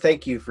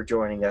Thank you for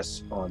joining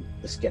us on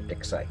The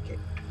Skeptic Sidekick,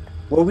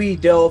 where we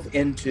delve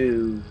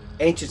into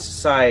ancient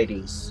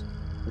societies,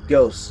 the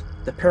ghosts,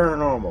 the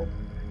paranormal,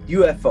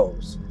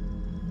 UFOs,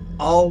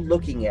 all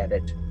looking at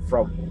it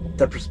from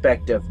the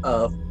perspective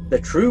of the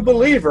true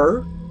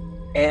believer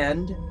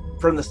and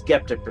from the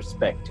skeptic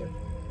perspective.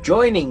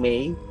 Joining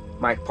me,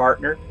 my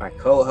partner, my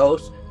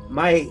co-host,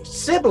 my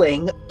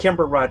sibling,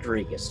 Kimber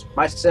Rodriguez.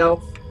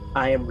 Myself,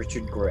 I am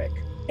Richard Gregg.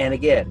 And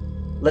again,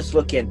 let's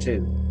look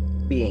into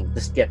being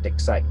the skeptic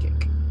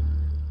sidekick.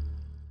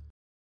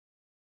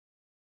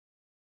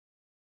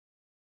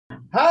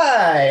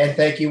 Hi, and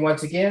thank you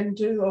once again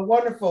to a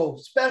wonderful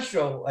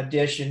special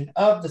edition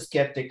of the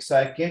Skeptic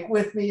Sidekick.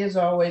 With me, as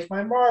always,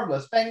 my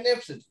marvelous,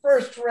 magnificent,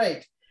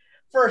 first-rate,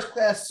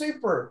 first-class,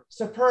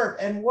 superb,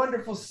 and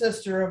wonderful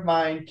sister of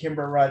mine,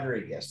 Kimber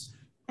Rodriguez.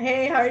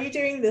 Hey, how are you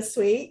doing this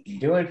week?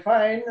 Doing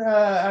fine.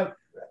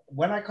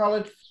 When I call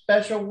it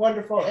special,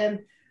 wonderful, and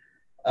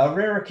a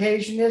rare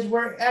occasion is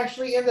we're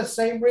actually in the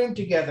same room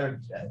together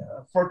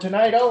for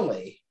tonight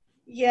only.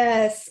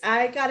 Yes,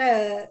 I got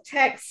a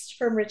text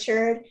from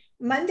Richard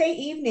Monday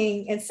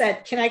evening and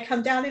said, "Can I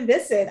come down and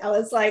visit?" I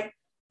was like,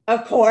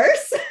 "Of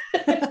course."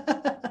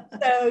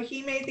 So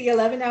he made the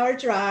 11-hour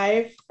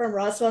drive from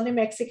Roswell, New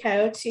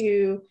Mexico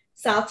to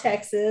South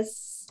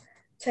Texas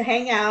to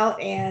hang out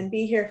and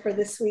be here for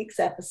this week's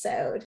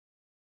episode.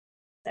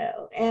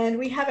 And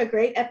we have a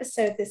great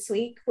episode this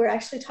week. We're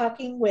actually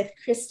talking with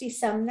Kristy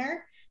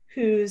Sumner,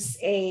 who's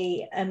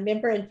a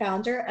member and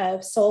founder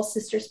of Soul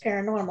Sisters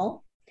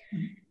Paranormal.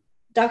 Mm-hmm.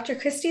 Dr.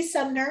 Kristy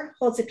Sumner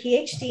holds a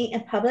PhD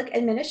in public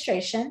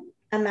administration,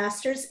 a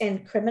master's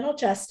in criminal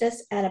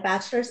justice, and a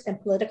bachelor's in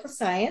political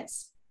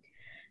science.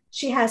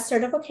 She has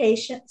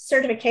certification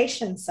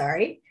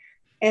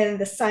in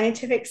the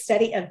scientific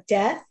study of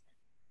death,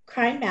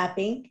 crime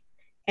mapping,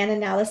 and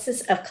analysis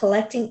of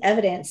collecting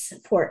evidence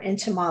for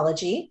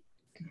entomology.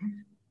 Mm-hmm.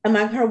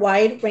 Among her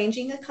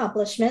wide-ranging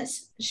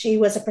accomplishments, she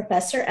was a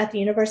professor at the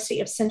University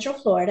of Central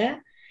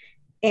Florida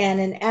and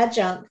an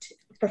adjunct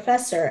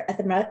professor at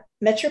the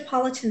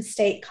Metropolitan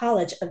State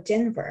College of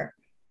Denver.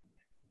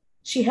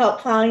 She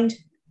helped found,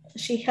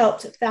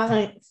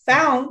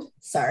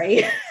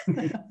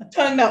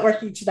 tongue not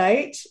working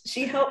tonight.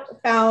 She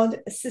helped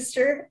found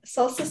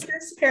Soul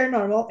Sisters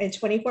Paranormal in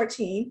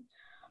 2014,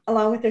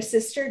 along with her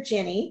sister,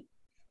 Jenny.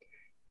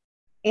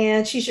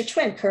 And she's your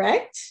twin,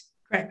 correct?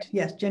 Correct.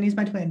 Yes, Jenny's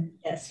my twin.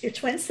 Yes, your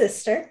twin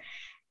sister.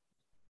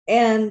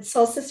 And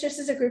Soul Sisters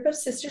is a group of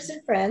sisters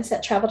and friends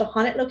that travel to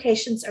haunted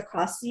locations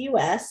across the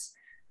U.S.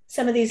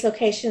 Some of these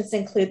locations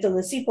include the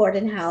Lizzie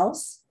Borden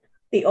House,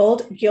 the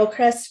old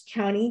Gilchrist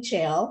County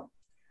Jail,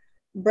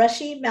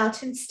 Brushy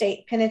Mountain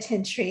State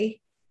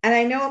Penitentiary, and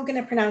I know I'm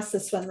going to pronounce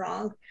this one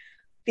wrong,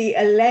 the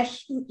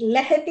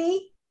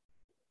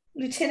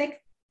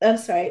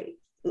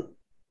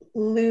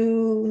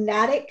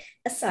Lunatic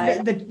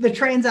Asylum. The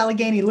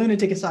Trans-Allegheny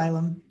Lunatic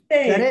Asylum.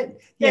 Is that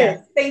it?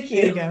 Yeah. Thank you.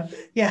 There you go.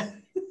 Yeah.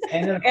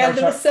 And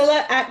the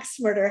Wasilla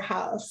Axe Murder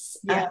House.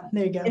 Yeah,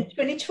 there you go. In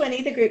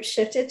 2020, the group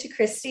shifted to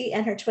Kristy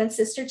and her twin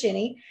sister,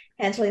 Jenny,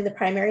 handling the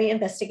primary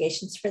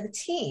investigations for the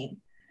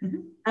team.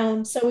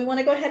 Mm-hmm. So we want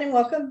to go ahead and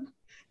welcome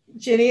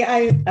Jenny.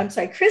 I'm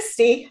sorry,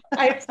 Kristy.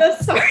 I'm so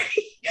sorry.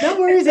 No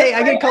worries. Hey,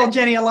 I get called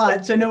Jenny a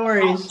lot, so no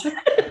worries.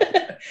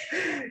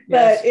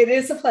 But it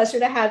is a pleasure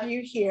to have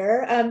you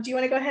here. Do you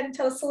want to go ahead and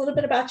tell us a little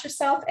bit about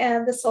yourself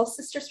and the Soul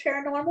Sisters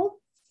Paranormal?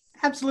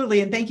 Absolutely.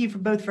 And thank you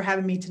both for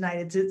having me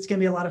tonight. It's going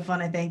to be a lot of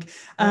fun, I think.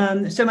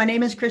 So my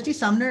name is Kristy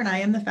Sumner, and I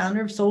am the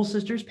founder of Soul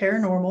Sisters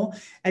Paranormal.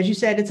 As you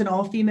said, it's an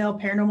all-female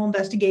paranormal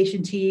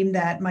investigation team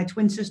that my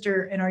twin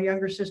sister and our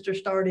younger sister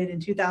started in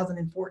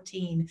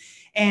 2014.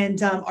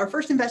 And our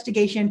first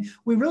investigation,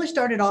 we really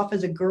started off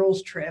as a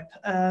girls' trip.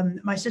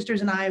 My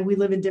sisters and I, we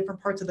live in different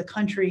parts of the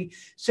country.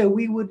 So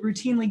we would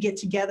routinely get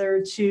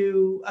together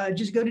to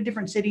just go to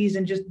different cities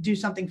and just do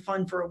something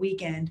fun for a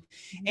weekend.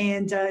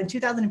 And in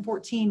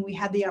 2014, we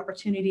had the opportunity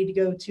to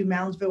go to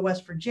Moundsville,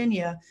 West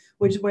Virginia,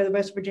 which is where the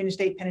West Virginia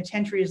State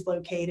Penitentiary is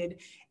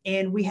located.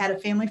 And we had a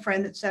family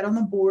friend that sat on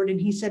the board,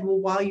 and he said, "Well,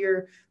 while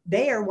you're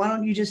there, why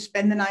don't you just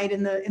spend the night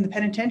in the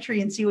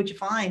penitentiary and see what you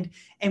find?"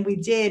 And we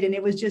did. And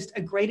it was just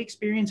a great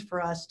experience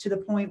for us, to the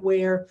point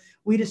where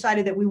we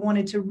decided that we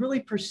wanted to really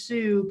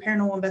pursue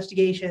paranormal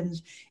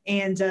investigations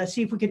and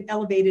see if we could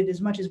elevate it as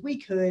much as we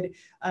could,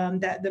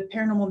 that the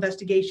paranormal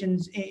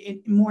investigations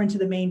more into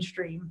the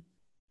mainstream.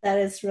 That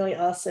is really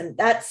awesome.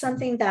 That's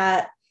something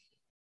that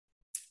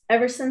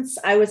ever since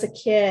I was a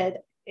kid,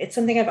 it's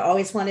something I've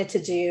always wanted to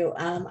do.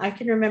 I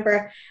can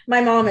remember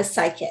my mom is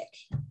psychic,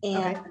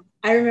 and okay.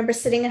 I remember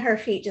sitting at her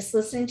feet just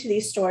listening to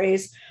these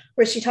stories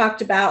where she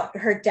talked about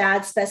her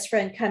dad's best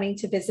friend coming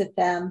to visit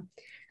them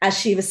as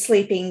she was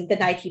sleeping the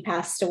night he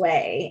passed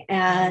away,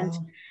 and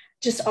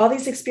just all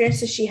these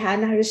experiences she had.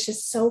 And I was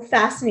just so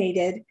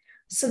fascinated.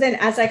 So then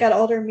as I got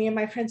older, me and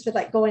my friends would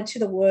go into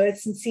the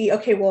woods and see,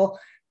 okay, well,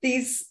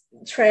 these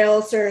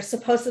trails are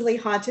supposedly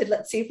haunted.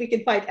 Let's see if we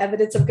can find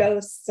evidence of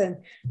ghosts. And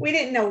we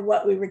didn't know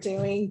what we were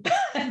doing.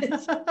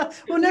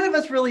 Well, none of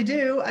us really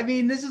do. I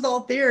mean, this is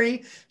all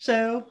theory.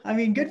 So, I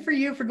mean, good for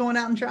you for going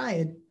out and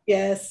trying.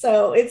 Yes.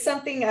 So it's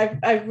something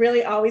I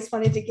really always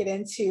wanted to get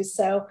into.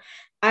 So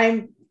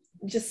I'm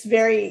just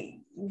very,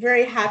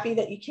 very happy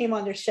that you came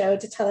on your show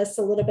to tell us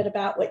a little bit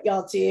about what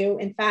y'all do.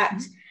 In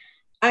fact,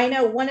 I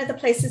know one of the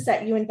places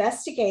that you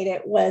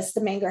investigated was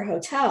the Manger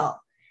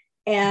Hotel.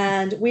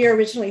 And we are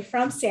originally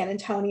from San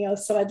Antonio.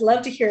 So I'd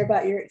love to hear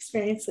about your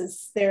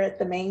experiences there at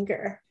the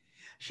Manger.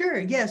 Sure.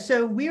 Yeah.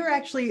 So we were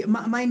actually,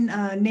 my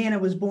Nana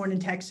was born in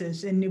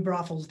Texas in New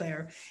Braunfels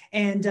there.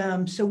 And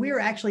so we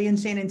were actually in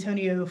San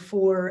Antonio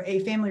for a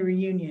family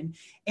reunion.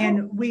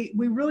 And we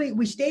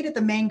stayed at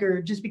the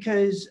Manger just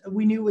because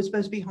we knew it was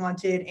supposed to be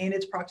haunted and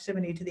its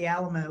proximity to the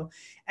Alamo.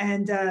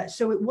 And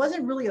so it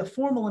wasn't really a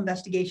formal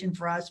investigation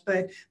for us,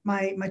 but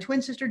my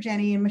twin sister,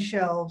 Jenny, and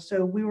Michelle,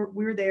 so we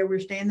were there, we were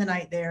staying the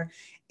night there.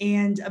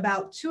 And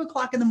about 2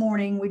 o'clock in the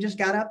morning, we just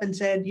got up and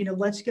said,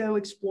 let's go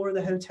explore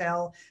the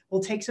hotel.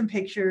 We'll take some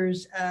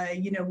pictures.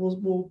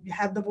 We'll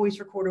have the voice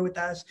recorder with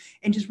us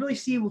and just really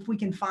see if we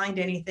can find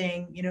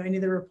anything, any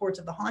of the reports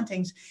of the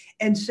hauntings.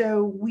 And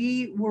so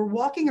we were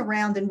walking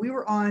around and we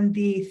were on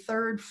the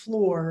third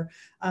floor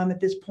at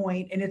this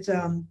point. And it's,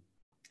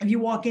 if you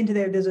walk into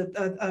there, there's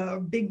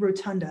a big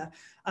rotunda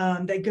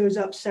that goes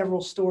up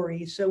several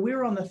stories. So we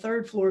were on the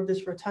third floor of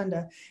this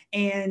rotunda,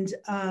 and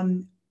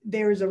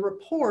there's a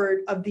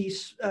report of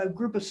these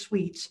group of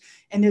suites,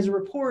 and there's a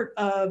report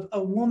of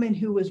a woman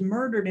who was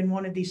murdered in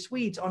one of these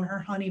suites on her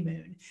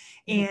honeymoon.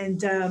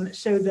 And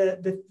so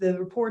the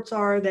reports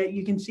are that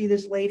you can see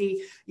this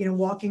lady,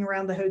 walking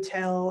around the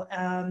hotel,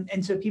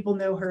 and so people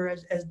know her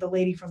as the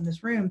lady from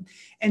this room.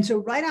 And so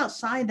right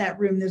outside that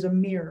room, there's a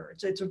mirror.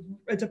 It's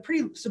a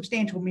pretty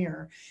substantial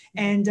mirror,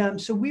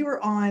 and so we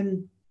were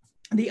on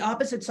the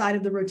opposite side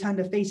of the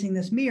rotunda facing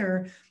this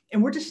mirror.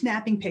 And we're just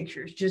snapping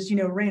pictures, just,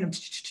 random,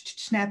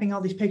 snapping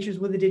all these pictures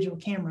with a digital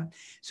camera.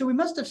 So we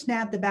must have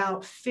snapped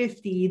about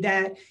 50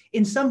 that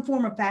in some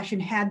form or fashion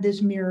had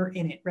this mirror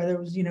in it, whether it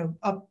was,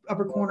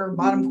 upper corner,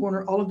 bottom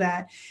corner, all of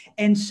that.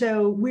 And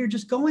so we're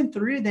just going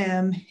through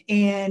them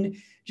and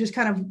just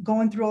kind of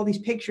going through all these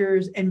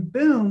pictures, and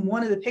boom,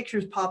 one of the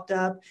pictures popped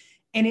up.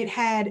 And it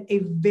had a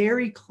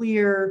very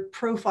clear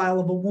profile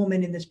of a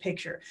woman in this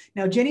picture.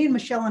 Now, Jenny and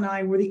Michelle and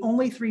I were the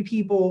only three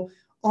people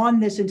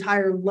on this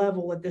entire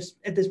level at this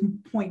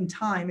point in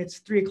time. It's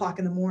 3 o'clock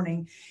in the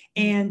morning,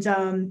 and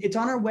it's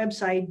on our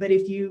website. But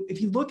if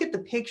you look at the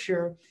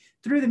picture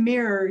through the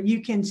mirror, you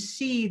can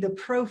see the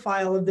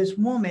profile of this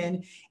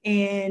woman,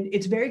 and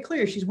it's very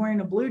clear. She's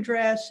wearing a blue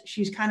dress.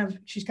 She's kind of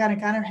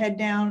her head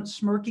down,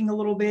 smirking a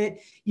little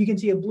bit. You can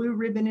see a blue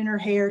ribbon in her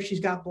hair.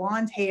 She's got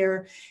blonde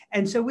hair.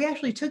 And so we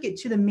actually took it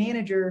to the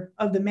manager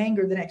of the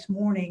Manger the next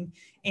morning,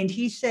 and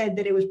he said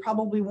that it was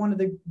probably one of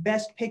the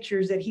best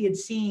pictures that he had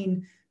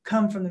seen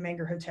come from the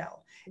Manger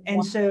Hotel.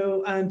 And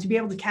so to be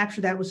able to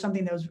capture that was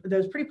something that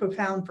was pretty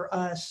profound for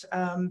us,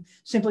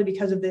 simply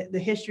because of the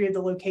history of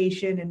the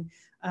location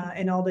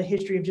and all the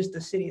history of just the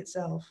city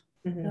itself.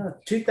 Mm-hmm.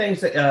 Two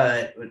things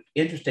that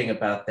interesting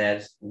about that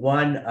is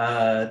one,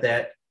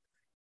 that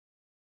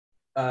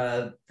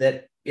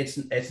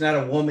it's not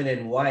a woman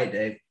in white.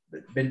 They've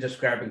been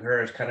describing her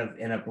as kind of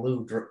in a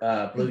blue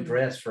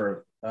dress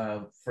for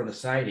the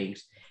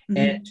sightings. Mm-hmm.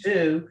 And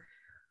two,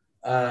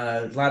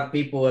 a lot of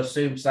people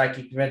assume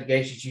psychic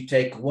investigations, you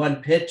take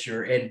one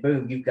picture and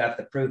boom, you've got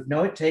the proof.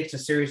 No, it takes a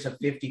series of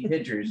 50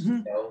 pictures,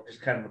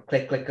 just kind of a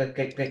click, click, click,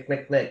 click, click,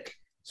 click, click,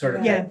 sort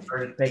of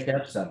to pick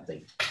up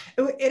something.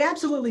 It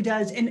absolutely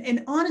does.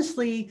 And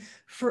honestly,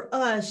 for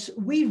us,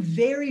 we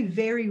very,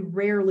 very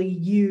rarely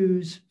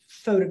use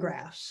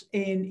photographs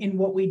in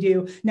what we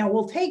do. Now,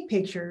 we'll take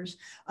pictures,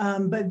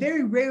 but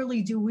very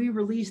rarely do we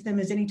release them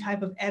as any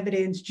type of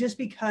evidence, just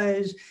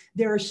because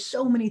there are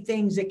so many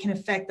things that can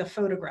affect the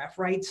photograph,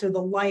 right? So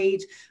the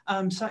light,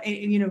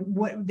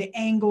 what the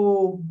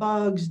angle,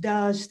 bugs,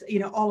 dust,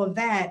 all of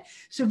that.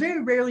 So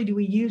very rarely do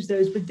we use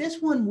those, but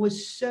this one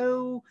was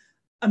so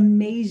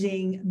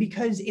amazing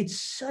because it's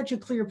such a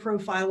clear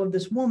profile of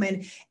this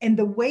woman, and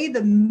the way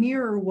the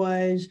mirror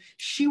was,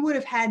 she would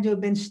have had to have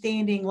been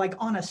standing like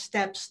on a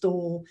step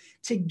stool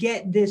to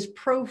get this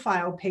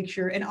profile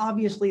picture, and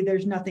obviously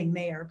there's nothing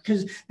there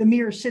because the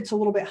mirror sits a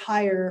little bit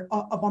higher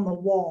up on the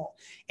wall,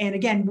 and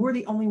again, we're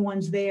the only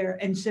ones there.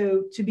 And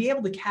so to be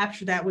able to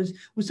capture that was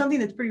something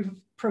that's pretty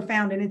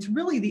profound, and it's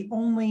really the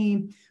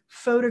only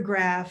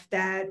photograph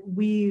that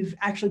we've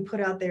actually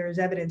put out there as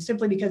evidence,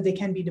 simply because they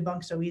can be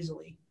debunked so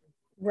easily.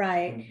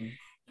 Right.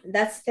 Mm-hmm.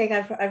 That's the thing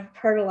I've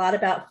heard a lot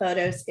about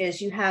photos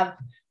is you have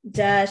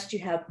dust, you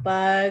have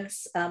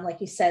bugs,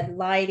 like you said,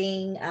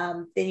 lighting.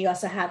 Then you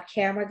also have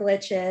camera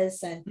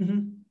glitches,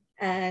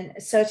 and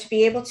so to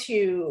be able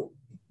to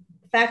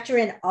factor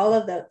in all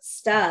of the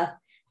stuff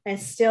and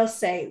still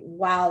say,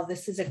 "Wow,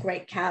 this is a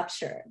great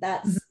capture."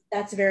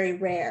 That's very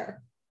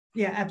rare.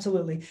 Yeah,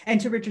 absolutely.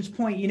 And to Richard's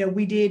point,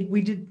 we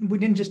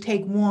didn't just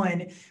take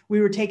one, we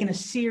were taking a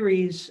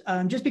series,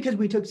 just because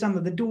we took some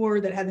of the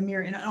door that had the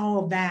mirror and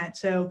all of that.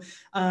 So,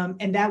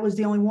 and that was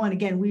the only one.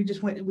 Again, we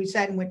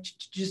sat and went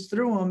just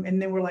through them,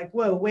 and then we're like,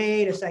 whoa,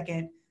 wait a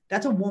second.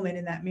 That's a woman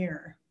in that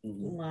mirror.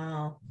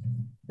 Wow.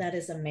 That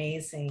is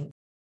amazing.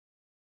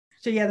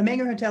 So yeah, the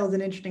Mango Hotel is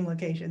an interesting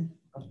location.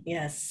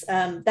 Yes,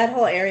 that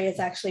whole area is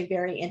actually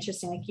very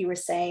interesting. Like you were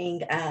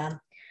saying,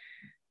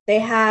 they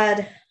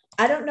had,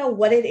 I don't know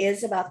what it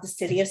is about the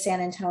city of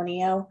San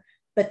Antonio,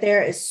 but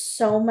there is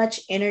so much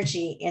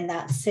energy in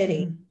that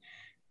city. Mhm.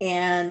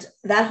 And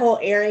that whole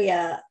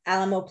area,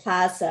 Alamo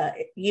Plaza,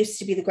 it used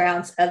to be the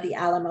grounds of the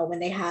Alamo when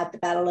they had the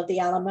Battle of the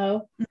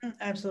Alamo. Mhm,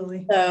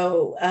 absolutely.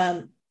 So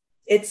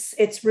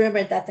it's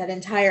rumored that that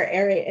entire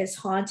area is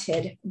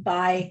haunted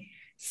by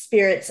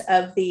spirits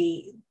of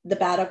the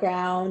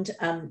battleground,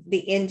 the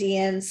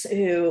Indians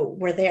who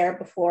were there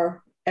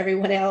before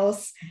everyone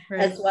else,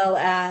 Right. as well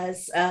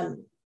as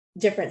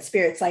different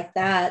spirits like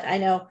that. I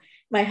know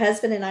my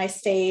husband and I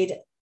stayed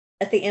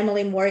at the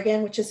Emily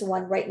Morgan, which is the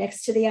one right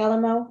next to the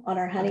Alamo on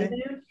our Okay.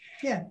 honeymoon.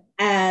 Yeah.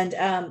 And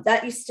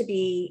that used to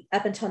be,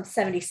 up until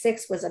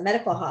 76, was a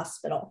medical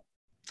hospital.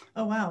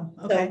 Oh, wow.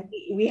 So Okay.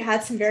 we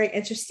had some very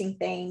interesting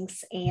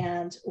things.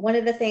 And one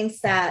of the things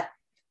that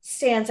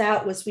stands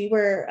out was we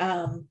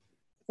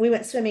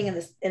went swimming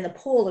in the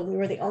pool, and we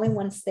were the only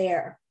ones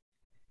there.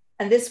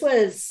 And this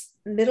was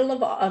end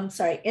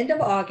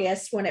of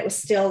August, when it was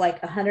still like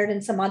 100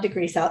 and some odd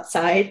degrees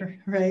outside.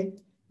 Right.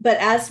 But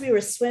as we were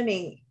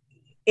swimming,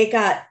 it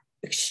got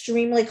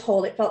extremely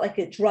cold. It felt like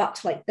it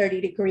dropped to like 30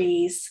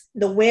 degrees.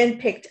 The wind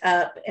picked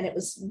up and it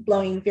was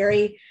blowing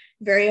very,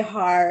 very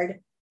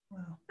hard.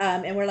 Wow.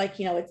 And we're like,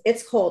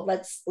 it's cold.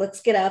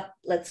 Let's get up.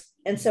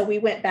 And so we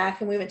went back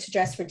and we went to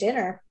dress for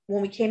dinner.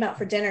 When we came out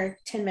for dinner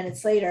 10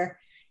 minutes later,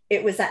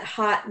 it was that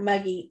hot,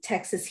 muggy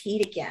Texas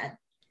heat again.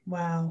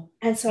 Wow.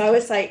 And so I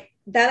was like,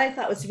 that I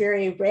thought was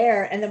very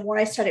rare. And the more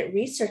I started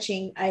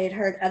researching, I had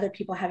heard other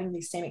people having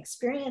these same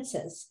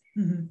experiences.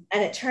 Mm-hmm.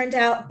 And it turned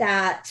out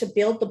that to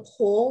build the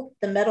pool,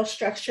 the metal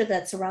structure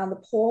that's around the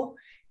pool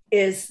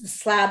is the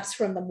slabs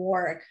from the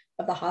morgue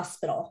of the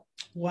hospital.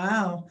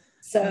 Wow.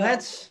 So well,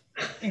 that's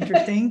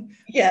interesting.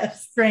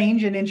 Yes.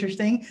 Strange and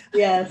interesting.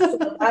 Yes. So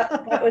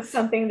that was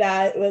something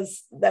that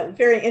was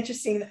very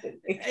interesting.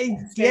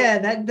 Yeah,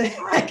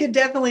 that could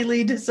definitely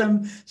lead to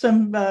some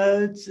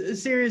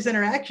serious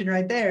interaction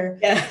right there.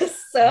 Yes.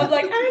 So I'm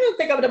like, I don't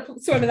think I'm going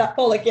to swim in that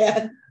pool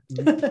again.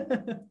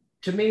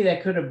 To me,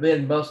 that could have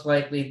been most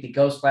likely the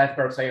ghost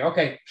lifeguard saying,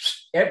 okay,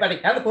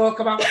 everybody out of the pool,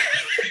 come on.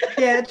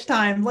 Yeah, it's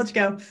time. Let's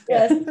go.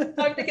 Yes,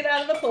 time to get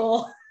out of the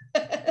pool.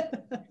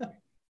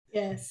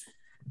 Yes.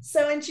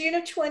 So in June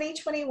of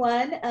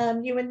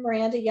 2021, you and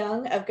Miranda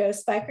Young of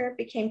Ghost Biker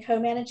became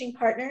co-managing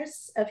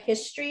partners of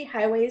History,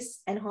 Highways,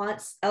 and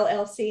Haunts,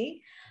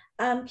 LLC.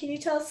 Can you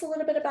tell us a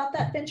little bit about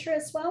that venture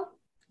as well?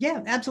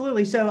 Yeah,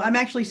 absolutely. So I'm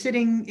actually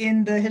sitting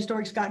in the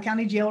historic Scott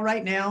County Jail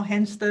right now,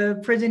 hence the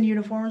prison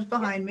uniforms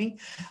behind me.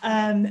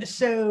 I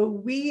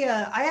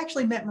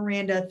actually met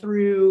Miranda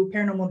through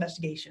paranormal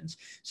investigations.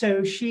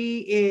 So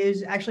she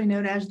is actually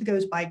known as the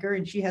Ghost Biker,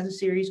 and she has a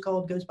series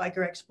called Ghost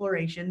Biker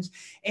Explorations.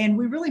 And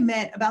we really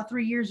met about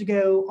 3 years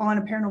ago on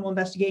a paranormal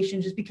investigation,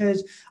 just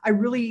because I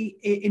really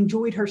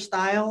enjoyed her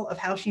style of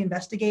how she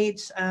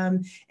investigates.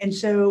 And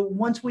so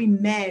once we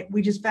met,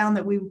 we just found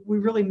that we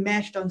really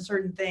meshed on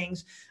certain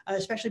things,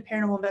 especially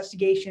paranormal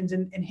investigations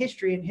and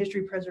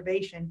history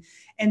preservation.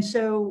 And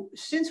so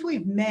since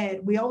we've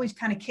met, we always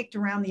kind of kicked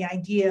around the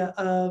idea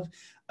of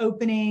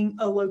opening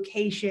a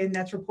location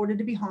that's reported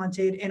to be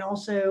haunted and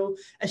also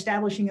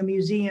establishing a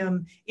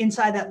museum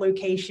inside that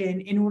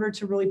location in order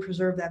to really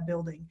preserve that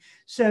building.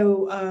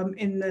 So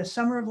in the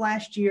summer of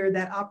last year,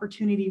 that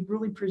opportunity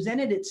really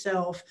presented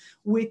itself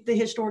with the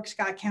historic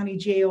Scott County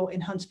Jail in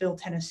Huntsville,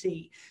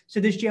 Tennessee. So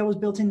this jail was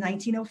built in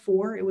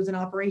 1904. It was in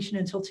operation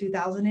until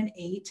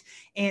 2008.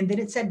 And then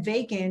it sat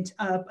vacant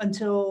up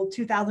until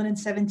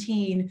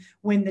 2017,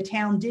 when the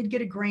town did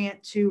get a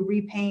grant to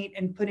repaint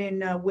and put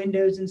in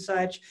windows and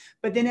such.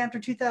 But then after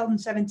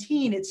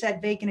 2017, it sat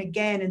vacant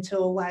again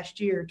until last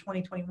year,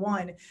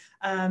 2021.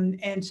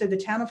 And so the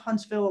town of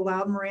Huntsville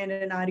allowed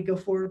Miranda and I to go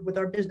forward with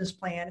our business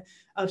plan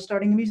of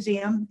starting a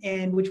museum,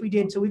 and which we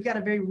did. So we've got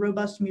a very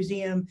robust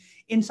museum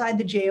inside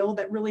the jail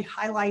that really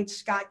highlights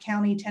Scott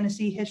County,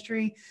 Tennessee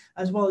history,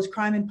 as well as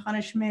crime and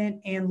punishment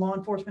and law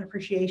enforcement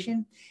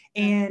appreciation.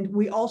 And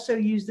we also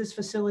use this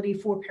facility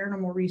for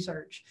paranormal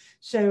research.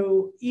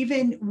 So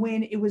even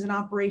when it was in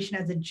operation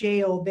as a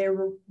jail, there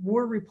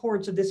were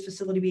reports of this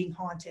facility being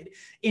haunted.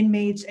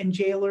 Inmates and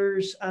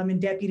jailers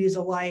and deputies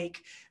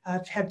alike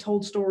have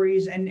told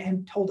stories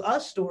and told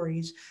us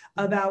stories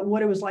about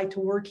what it was like to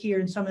work here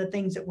and some of the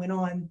things that went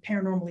on,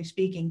 paranormally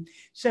speaking.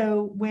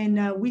 So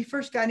when we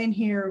first got in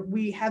here,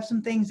 we have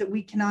some things that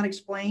we cannot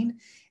explain.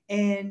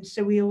 And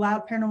so we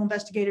allowed paranormal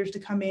investigators to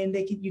come in.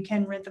 You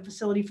can rent the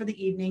facility for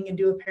the evening and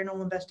do a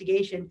paranormal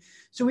investigation.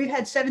 So we've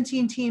had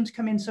 17 teams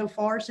come in so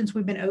far since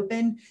we've been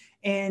open.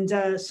 And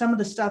some of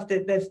the stuff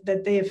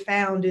that they have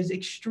found is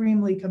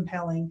extremely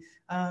compelling.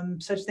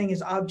 Such thing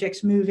as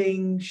objects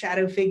moving,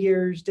 shadow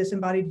figures,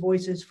 disembodied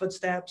voices,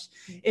 footsteps.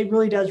 It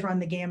really does run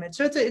the gamut.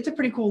 So it's a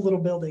pretty cool little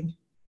building.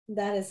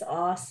 That is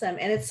awesome.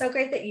 And it's so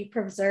great that you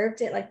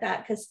preserved it like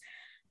that, because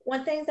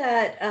one thing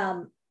that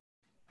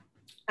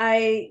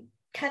I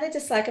kind of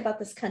dislike about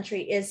this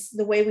country is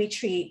the way we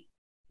treat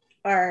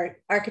our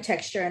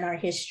architecture and our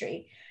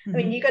history. I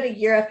mean, you go to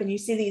Europe and you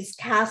see these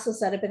castles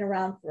that have been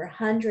around for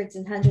hundreds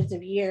and hundreds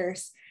of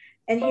years.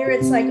 And here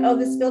it's like, oh,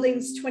 this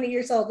building's 20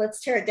 years old.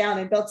 Let's tear it down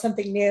and build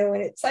something new.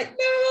 And it's like,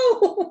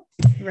 no.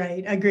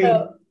 Right.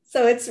 Agreed.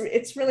 So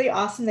it's really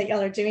awesome that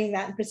y'all are doing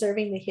that and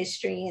preserving the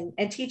history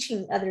and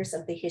teaching others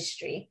of the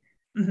history.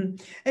 Mm-hmm.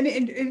 And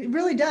it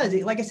really does.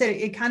 Like I said,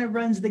 it kind of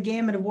runs the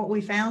gamut of what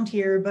we found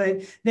here.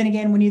 But then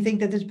again, when you think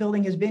that this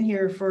building has been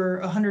here for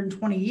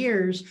 120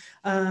 years,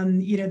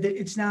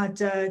 it's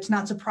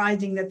not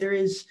surprising that there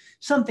is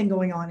something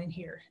going on in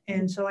here.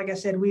 And so, like I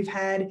said,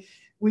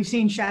 we've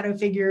seen shadow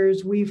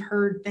figures, we've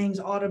heard things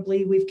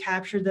audibly, we've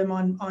captured them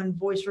on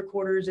voice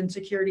recorders and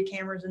security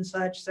cameras and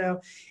such.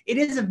 So it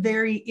is a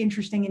very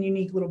interesting and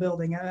unique little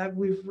building.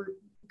 We've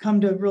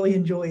come to really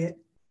enjoy it.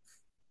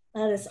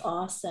 That is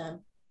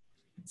awesome.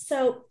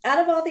 So out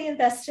of all the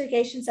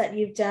investigations that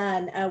you've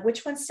done,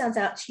 which one stands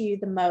out to you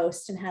the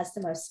most and has the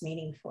most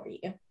meaning for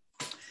you?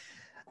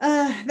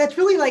 That's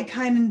really like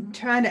kind of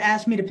trying to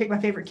ask me to pick my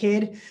favorite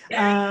kid.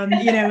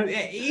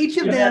 Each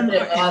of them,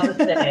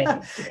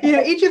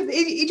 each of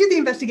the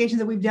investigations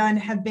that we've done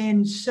have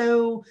been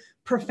so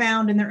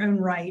profound in their own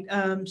right.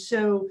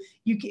 So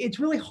it's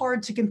really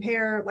hard to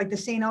compare like the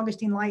St.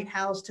 Augustine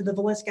Lighthouse to the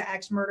Villisca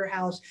Axe Murder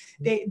House.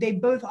 They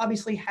both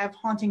obviously have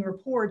haunting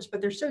reports,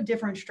 but they're so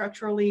different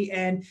structurally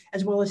and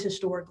as well as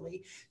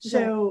historically.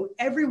 So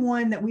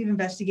everyone that we've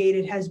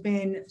investigated has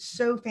been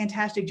so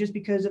fantastic just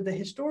because of the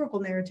historical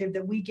narrative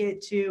that we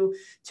get to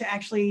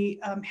actually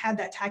have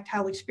that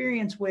tactile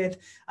experience with,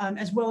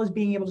 as well as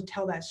being able to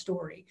tell that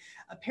story.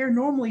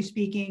 Paranormally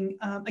speaking,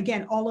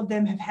 again, all of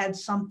them have had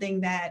something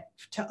that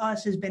to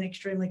us has been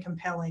extremely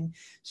compelling.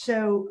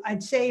 So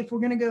I'd say if we're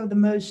going to go the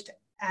most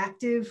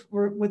active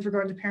with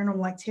regard to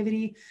paranormal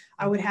activity,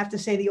 I would have to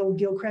say the old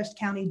Gilchrist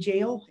County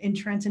Jail in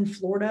Trenton,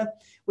 Florida,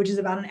 which is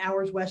about an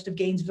hour's west of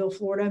Gainesville,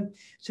 Florida.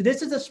 So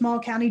this is a small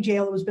county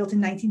jail. It was built in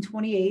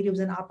 1928. It was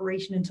in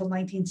operation until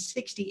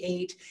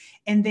 1968.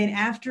 And then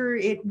after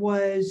it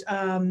was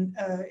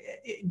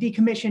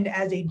decommissioned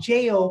as a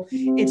jail,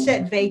 it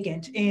sat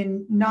vacant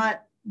in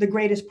not the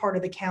greatest part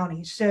of the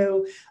county.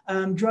 So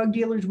drug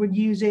dealers would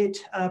use it,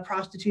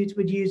 prostitutes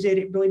would use it.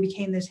 It really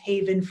became this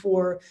haven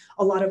for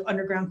a lot of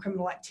underground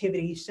criminal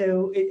activity.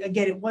 So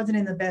it wasn't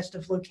in the best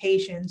of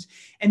locations.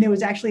 And there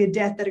was actually a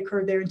death that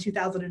occurred there in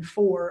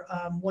 2004.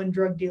 One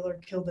drug dealer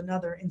killed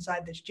another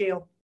inside this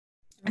jail.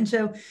 And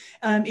so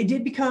it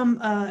did become,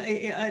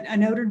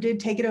 an owner did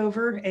take it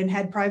over and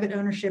had private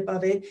ownership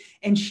of it.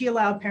 And she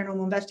allowed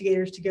paranormal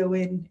investigators to go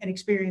in and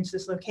experience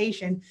this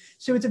location.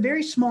 So it's a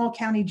very small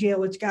county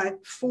jail. It's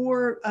got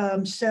 4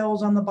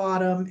 cells on the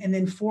bottom and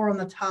then 4 on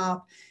the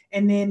top.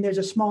 And then there's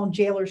a small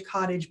jailer's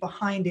cottage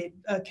behind it,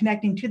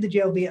 connecting to the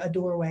jail via a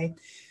doorway.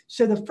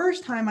 So the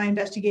first time I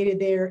investigated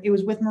there, it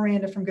was with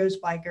Miranda from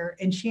Ghost Biker,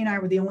 and she and I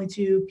were the only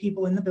 2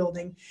 people in the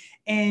building.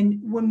 And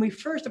when we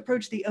first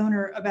approached the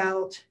owner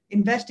about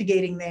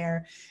investigating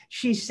there,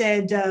 she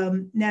said,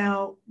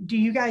 now, do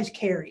you guys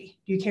carry?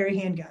 Do you carry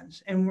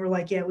handguns? And we're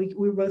like, yeah,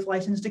 we're both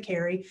licensed to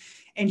carry.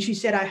 And she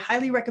said, I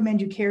highly recommend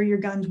you carry your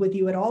guns with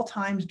you at all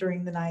times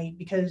during the night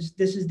because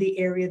this is the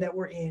area that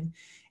we're in.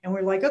 And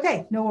we're like,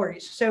 okay, no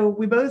worries. So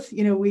we both,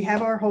 we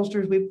have our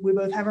holsters, we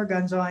both have our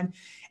guns on.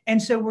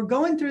 And so we're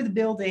going through the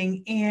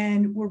building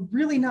and we're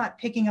really not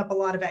picking up a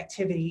lot of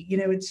activity.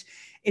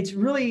 It's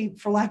really,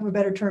 for lack of a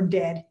better term,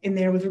 dead in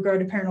there with regard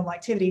to paranormal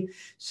activity.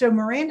 So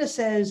Miranda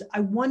says, I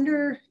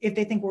wonder if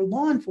they think we're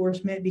law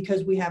enforcement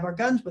because we have our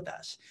guns with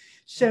us.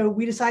 So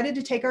we decided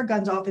to take our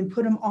guns off and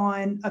put them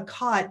on a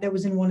cot that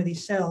was in one of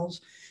these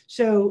cells.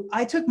 So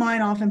I took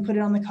mine off and put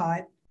it on the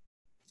cot.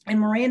 And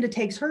Miranda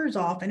takes hers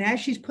off. And as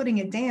she's putting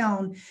it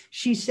down,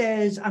 she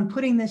says, I'm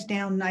putting this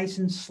down nice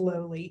and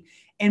slowly.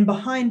 And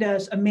behind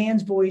us, a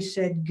man's voice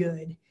said,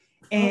 good.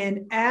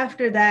 And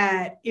after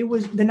that,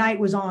 the night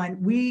was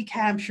on. We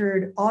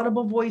captured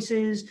audible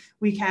voices.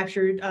 We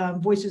captured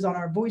voices on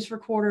our voice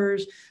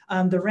recorders.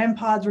 The REM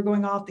pods were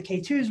going off. The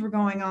K2s were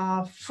going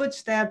off.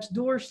 Footsteps,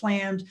 door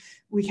slams.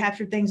 We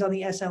captured things on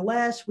the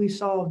SLS. We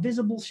saw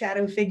visible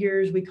shadow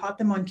figures. We caught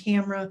them on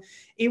camera.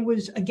 It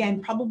was, again,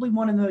 probably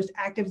one of the most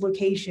active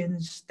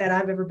locations that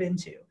I've ever been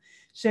to.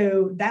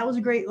 So that was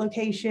a great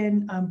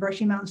location.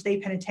 Brushy Mountain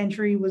State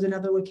Penitentiary was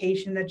another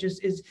location that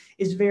just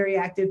is very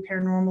active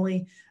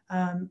paranormally.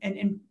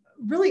 And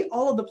really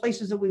all of the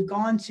places that we've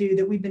gone to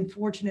that we've been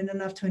fortunate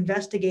enough to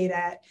investigate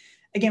at,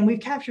 again, we've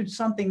captured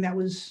something that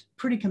was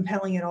pretty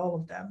compelling at all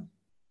of them.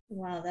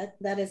 Wow,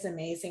 that is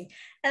amazing.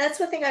 And that's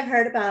one thing I've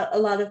heard about a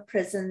lot of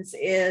prisons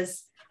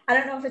is, I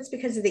don't know if it's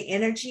because of the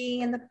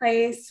energy in the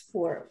place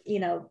for,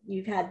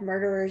 you've had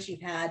murderers,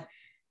 you've had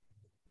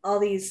all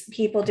these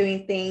people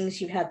doing things,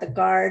 you've had the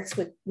guards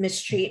with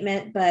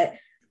mistreatment, but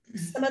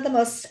some of the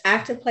most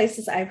active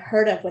places I've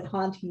heard of with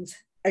hauntings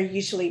are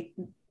usually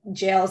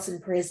jails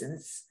and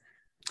prisons.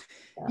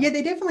 Yeah,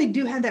 they definitely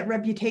do have that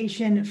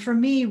reputation. For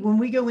me, when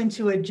we go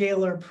into a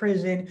jail or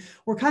prison,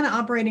 we're kind of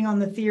operating on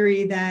the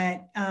theory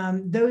that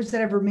those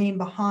that have remained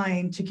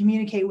behind to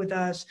communicate with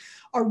us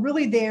are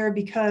really there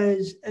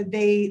because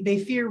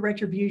they fear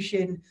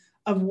retribution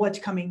of what's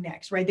coming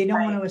next, right? They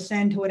don't want to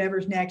ascend to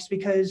whatever's next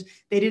because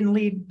they didn't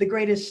lead the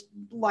greatest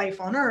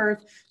life on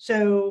earth.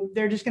 So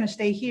they're just going to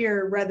stay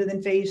here rather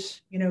than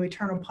face,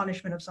 eternal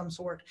punishment of some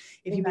sort,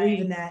 if you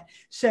believe in that.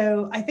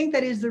 So I think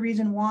that is the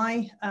reason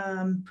why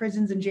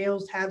prisons and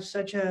jails have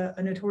such a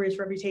notorious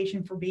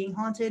reputation for being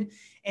haunted,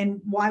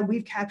 and why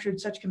we've captured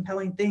such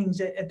compelling things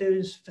at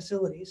those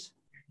facilities.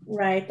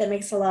 Right. That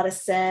makes a lot of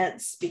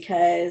sense,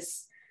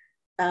 because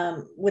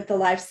with the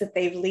lives that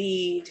they've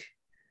lead,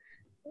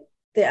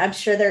 I'm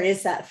sure there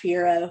is that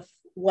fear of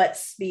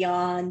what's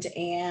beyond,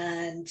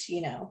 and,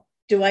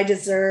 do I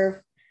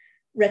deserve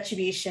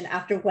retribution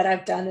after what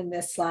I've done in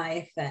this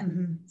life?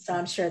 And so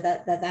I'm sure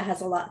that has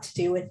a lot to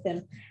do with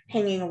them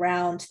hanging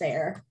around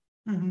there.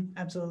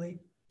 Absolutely.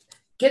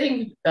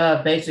 Getting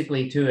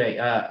basically to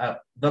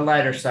the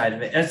lighter side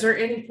of it, is there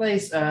any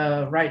place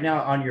right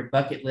now on your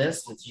bucket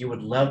list that you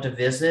would love to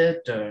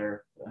visit,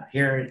 or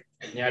here in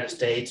the United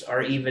States,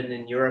 or even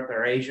in Europe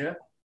or Asia?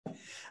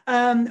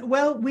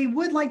 Well, we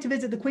would like to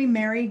visit the Queen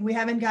Mary. We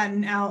haven't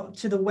gotten out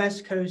to the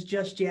West Coast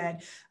just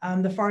yet.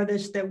 The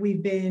farthest that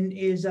we've been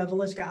is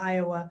Villisca,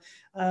 Iowa.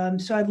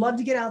 So I'd love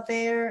to get out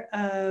there.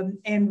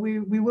 And we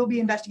will be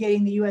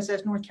investigating the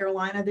USS North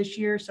Carolina this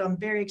year. So I'm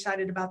very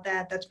excited about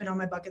that. That's been on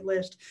my bucket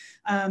list.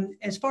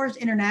 As far as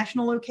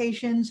international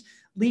locations,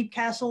 Leap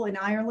Castle in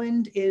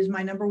Ireland is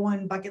my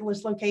 #1 bucket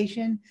list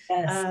location.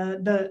 Yes.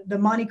 The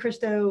Monte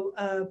Cristo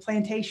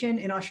plantation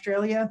in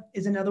Australia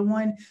is another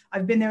one.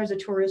 I've been there as a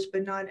tourist,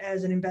 but not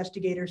as an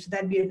investigator. So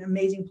that'd be an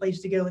amazing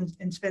place to go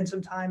and spend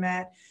some time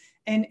at.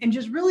 And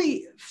just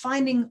really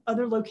finding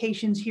other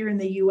locations here in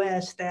the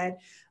US that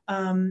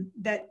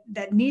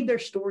need their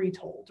story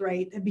told,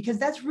 right? Because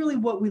that's really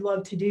what we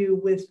love to do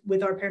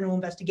with our paranormal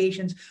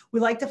investigations. We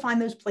like to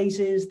find those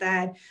places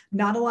that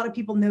not a lot of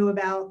people know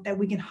about, that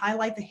we can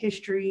highlight the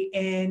history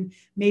and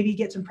maybe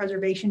get some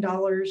preservation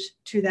dollars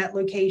to that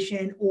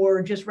location,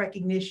 or just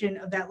recognition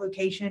of that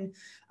location.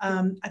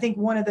 I think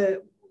one of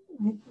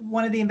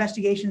the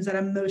investigations that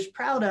I'm most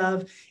proud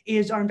of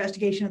is our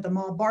investigation at the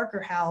Ma Barker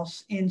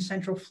House in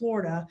Central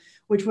Florida,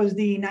 which was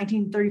the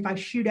 1935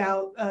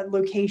 shootout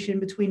location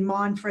between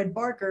Ma and Fred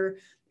Barker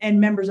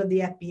and members of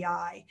the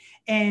FBI.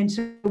 And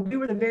so we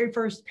were the very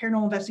first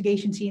paranormal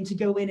investigation team to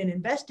go in and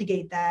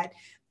investigate that.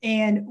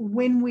 And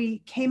when we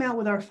came out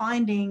with our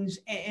findings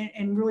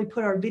and really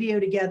put our video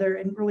together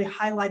and really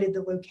highlighted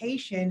the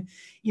location,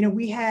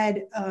 we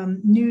had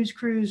news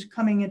crews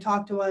coming and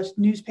talk to us.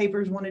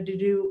 Newspapers wanted to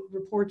do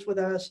reports with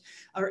us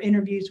or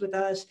interviews with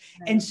us.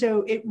 Right. And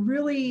so it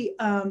really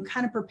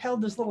kind of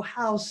propelled this little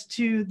house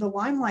to the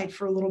limelight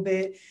for a little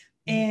bit.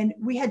 And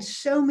we had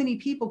so many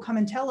people come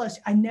and tell us,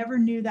 I never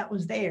knew that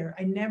was there.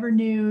 I never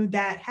knew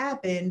that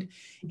happened.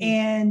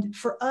 And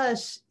for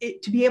us,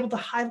 to be able to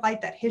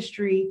highlight that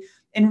history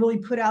and really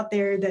put out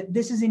there that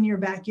this is in your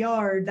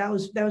backyard, that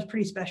was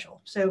pretty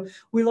special. So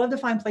we love to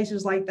find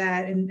places like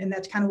that. And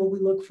that's kind of what we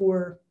look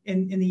for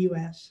in the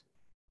US.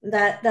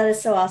 That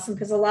is so awesome,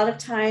 because a lot of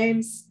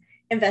times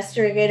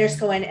investigators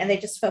go in and they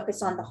just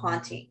focus on the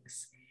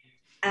hauntings.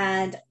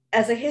 And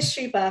as a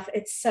history buff,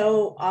 it's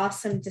so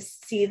awesome to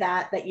see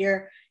that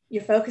you're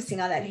focusing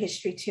on that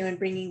history too, and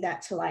bringing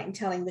that to light and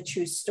telling the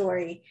true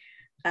story.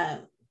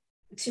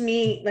 To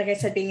me, like I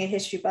said, being a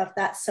history buff,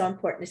 that's so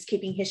important, is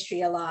keeping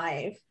history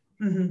alive.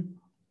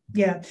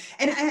 Yeah.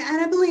 And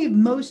I believe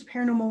most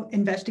paranormal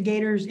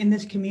investigators in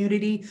this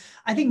community,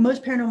 I think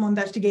most paranormal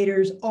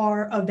investigators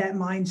are of that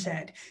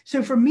mindset.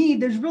 So for me,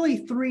 there's really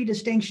 3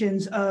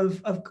 distinctions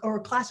or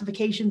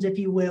classifications, if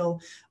you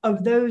will,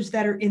 of those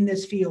that are in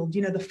this field.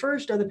 The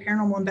first are the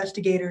paranormal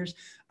investigators,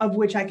 of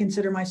which I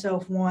consider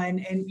myself one,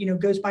 and,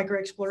 Ghost Biker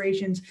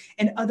Explorations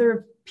and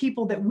other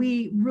people that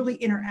we really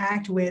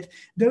interact with.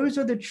 Those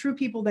are the true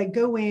people that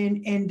go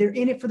in and they're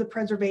in it for the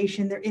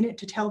preservation. They're in it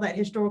to tell that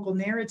historical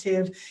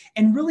narrative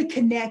and really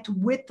connect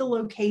with the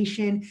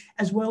location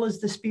as well as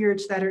the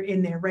spirits that are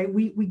in there, right?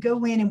 We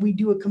go in and we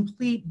do a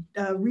complete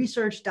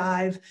research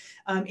dive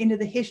into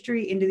the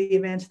history, into the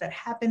events that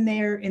happen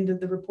there, into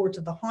the reports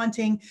of the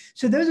haunting.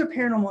 So those are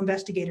paranormal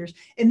investigators.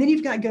 And then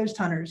you've got ghost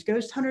hunters.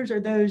 Ghost hunters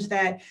are those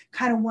that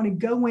kind of want to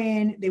go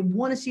in, they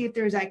want to see if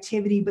there's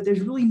activity, but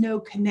there's really no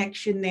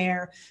connection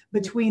there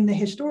between the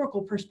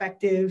historical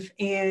perspective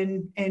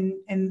and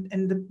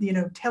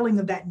the telling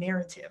of that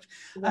narrative.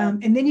 Right.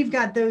 And then you've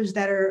got those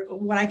that are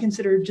what I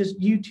consider just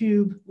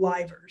YouTube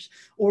livers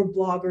or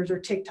bloggers or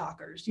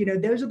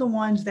TikTokers. Those are the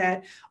ones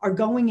that are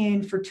going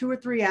in for 2 or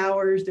 3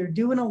 hours. They're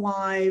doing a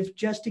live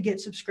just to get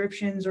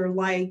subscriptions or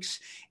likes,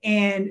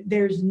 and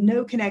there's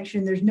no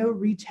connection. There's no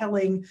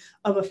retelling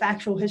of a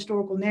factual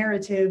historical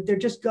narrative. They're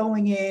just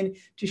going in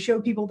to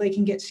show people they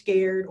can get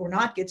scared or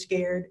not get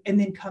scared and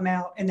then come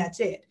out, and that's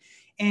it.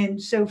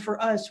 And so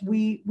for us,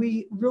 we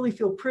really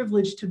feel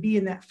privileged to be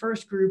in that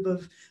first group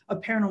of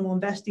paranormal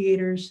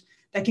investigators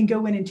that can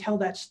go in and tell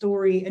that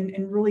story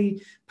and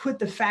really put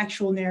the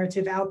factual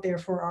narrative out there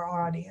for our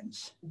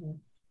audience.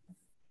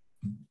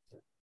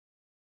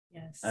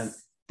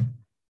 Yes.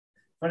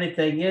 funny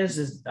thing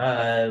is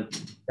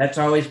that's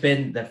always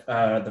been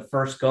the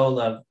first goal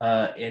of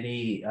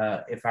any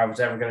if I was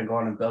ever going to go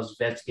on a ghost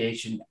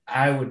investigation,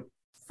 I would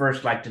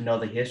first like to know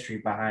the history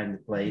behind the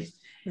place,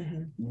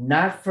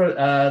 not for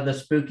the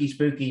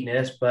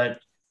spookiness, but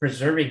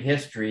preserving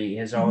history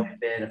has always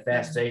been a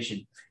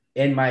fascination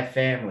in my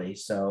family.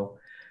 So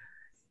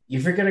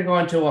if you're going to go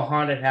into a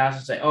haunted house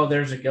and say, "Oh,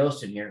 there's a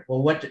ghost in here,"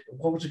 well, what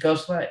was the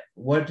ghost like?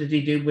 What did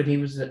he do when he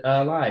was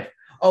alive?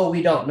 Oh,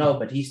 we don't know,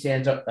 but he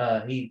stands up.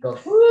 He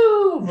goes,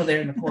 "Woo!" over there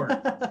in the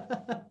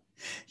corner.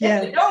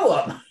 Yeah, we know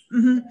him.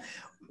 Mm-hmm.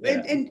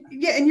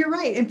 Yeah. And you're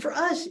right. And for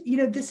us,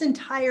 this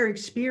entire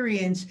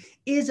experience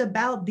is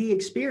about the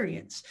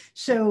experience.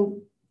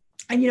 So,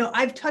 and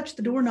I've touched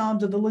the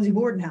doorknobs of the Lizzie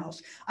Borden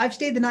house. I've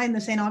stayed the night in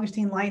the St.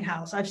 Augustine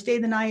Lighthouse. I've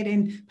stayed the night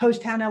in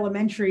Post Town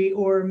Elementary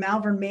or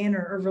Malvern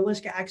Manor or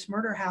Villisca Axe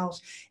Murder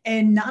House.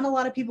 And not a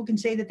lot of people can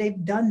say that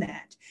they've done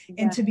that. Yeah.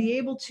 And to be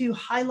able to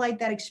highlight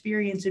that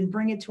experience and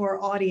bring it to our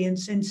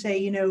audience and say,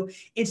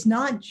 it's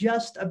not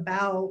just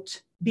about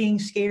being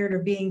scared or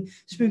being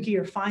spooky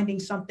or finding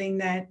something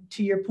that,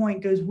 to your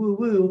point, goes woo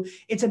woo.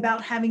 It's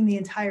about having the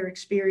entire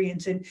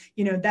experience. And,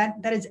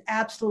 that is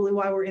absolutely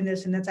why we're in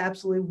this. And that's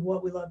absolutely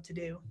what we love to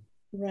do.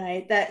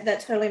 Right.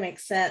 That totally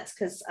makes sense,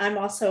 because I'm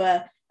also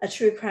a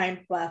true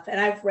crime buff, and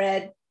I've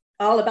read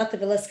all about the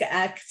Villisca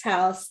Axe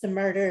house, the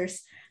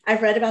murders.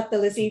 I've read about the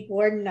Lizzie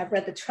Borden. I've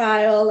read the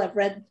trial. I've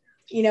read,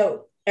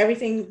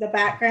 everything, the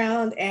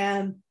background.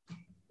 And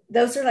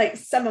those are like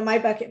some of my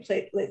bucket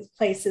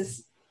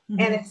places.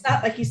 And it's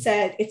not, like you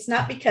said, it's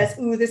not because,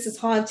 ooh, this is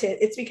haunted.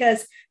 It's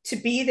because to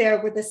be there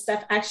where this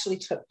stuff actually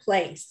took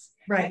place,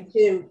 right?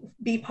 To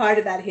be part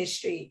of that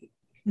history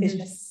is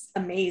just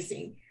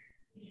amazing.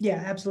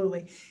 Yeah,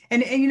 absolutely.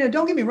 And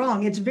don't get me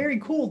wrong, it's very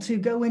cool to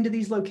go into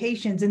these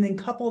locations and then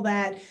couple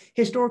that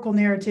historical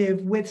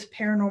narrative with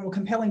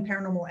compelling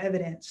paranormal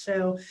evidence.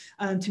 So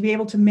to be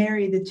able to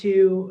marry the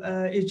two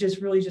is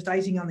just really just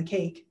icing on the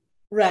cake.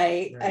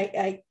 Right.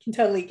 I can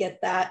totally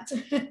get that.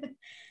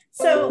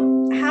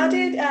 So how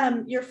did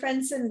your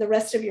friends and the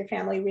rest of your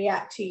family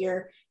react to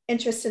your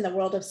interest in the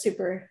world of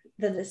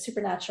the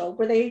supernatural?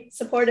 Were they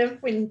supportive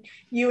when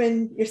you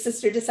and your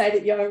sister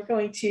decided you were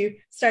going to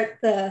start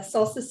the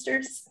Soul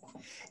Sisters?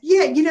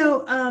 Yeah,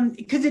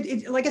 because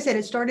it like I said,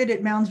 it started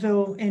at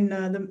Moundsville in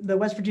the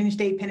West Virginia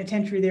State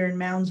Penitentiary there in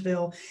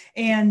Moundsville.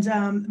 And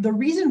the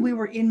reason we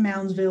were in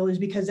Moundsville is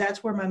because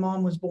that's where my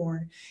mom was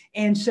born.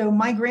 And so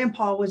my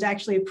grandpa was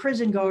actually a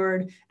prison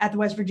guard at the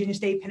West Virginia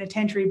State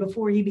Penitentiary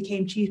before he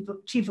became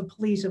chief of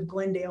police of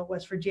Glendale,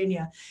 West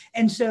Virginia.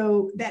 And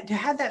so that to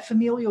have that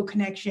familial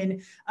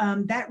connection,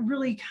 that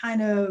really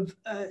kind of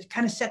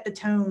set the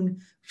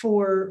tone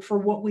for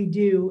what we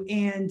do.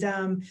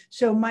 And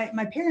so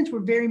my parents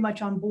were very much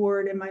on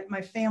board, and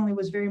my family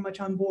was very much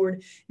on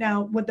board.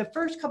 Now, with the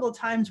first couple of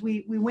times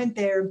we went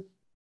there,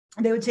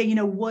 they would say,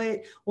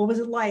 what was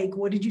it like?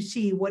 What did you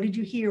see? What did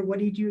you hear? What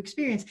did you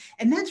experience?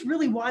 And that's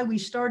really why we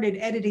started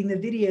editing the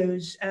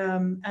videos,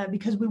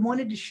 because we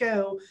wanted to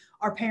show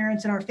our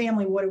parents and our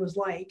family what it was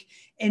like.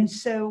 And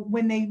so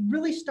when they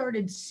really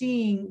started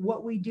seeing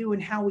what we do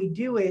and how we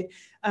do it,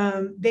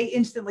 they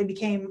instantly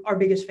became our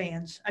biggest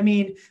fans. I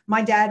mean,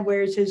 my dad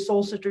wears his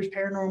Soul Sisters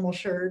Paranormal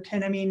shirt.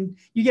 And I mean,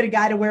 you get a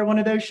guy to wear one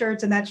of those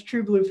shirts and that's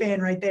true blue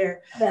fan right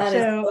there.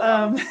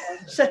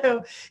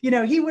 So,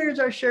 he wears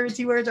our shirts,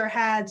 he wears our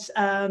hats,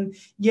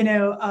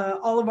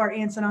 all of our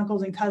aunts and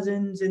uncles and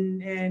cousins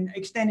and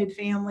extended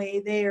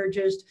family, they are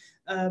just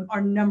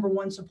our number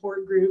one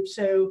support group.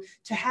 So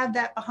to have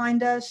that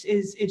behind us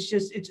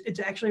it's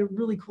actually a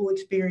really cool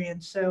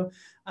experience. So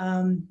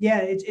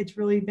it's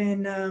really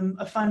been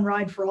a fun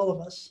ride for all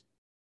of us.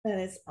 That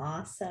is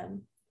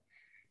awesome.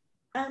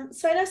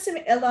 So I know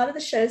a lot of the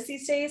shows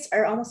these days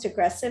are almost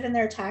aggressive in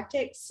their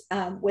tactics,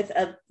 with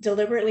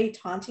deliberately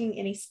taunting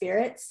any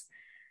spirits.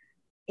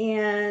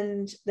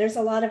 And there's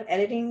a lot of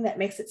editing that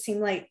makes it seem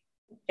like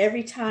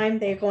every time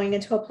they're going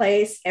into a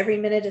place, every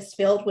minute is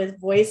filled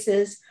with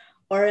voices,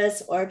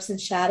 auras, orbs, and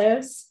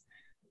shadows.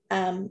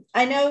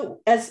 I know,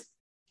 as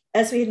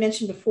we had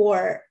mentioned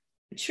before,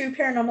 true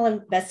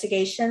paranormal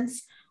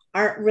investigations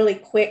aren't really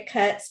quick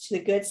cuts to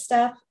the good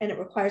stuff, and it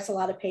requires a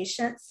lot of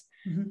patience.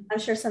 I'm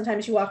sure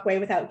sometimes you walk away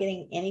without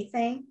getting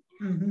anything.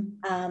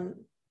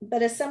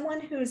 But as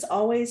someone who's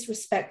always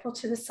respectful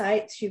to the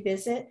sites you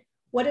visit,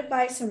 what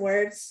advice and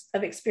words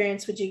of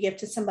experience would you give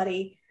to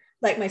somebody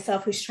like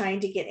myself who's trying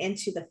to get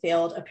into the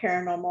field of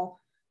paranormal,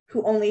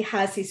 who only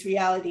has these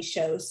reality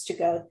shows to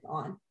go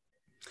on?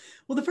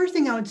 Well, the first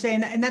thing I would say,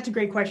 and that's a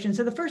great question.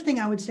 So the first thing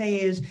I would say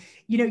is,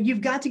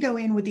 you've got to go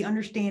in with the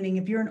understanding,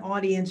 if you're an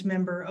audience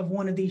member of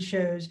one of these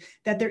shows,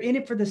 that they're in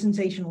it for the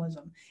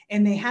sensationalism,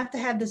 and they have to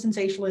have the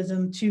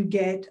sensationalism to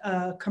get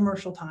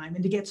commercial time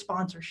and to get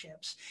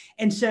sponsorships.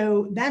 And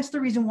so that's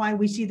the reason why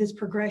we see this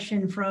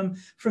progression from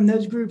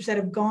those groups that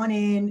have gone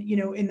in,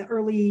 in the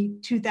early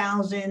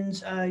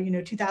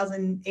 2000s,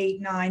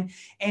 2008, 9,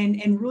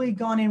 and really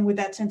gone in with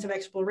that sense of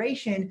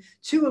exploration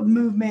to a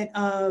movement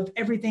of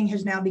everything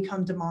has now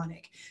become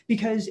demonic,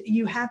 because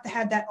you have to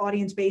have that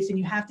audience base and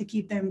you have to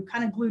keep them kind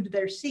kind of glued to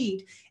their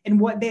seat. And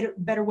what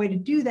better way to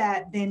do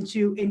that than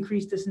to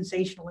increase the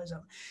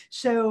sensationalism?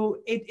 So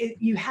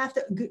you have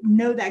to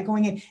know that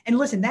going in. And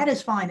listen, that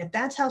is fine. If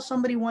that's how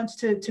somebody wants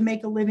to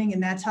make a living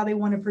and that's how they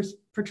want to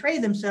portray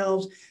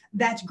themselves,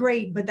 that's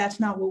great, but that's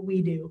not what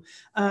we do.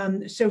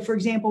 So for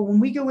example, when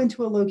we go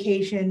into a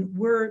location,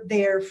 we're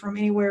there from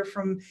anywhere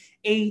from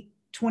 8,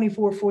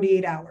 24,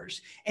 48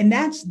 hours. And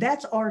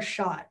that's our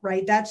shot,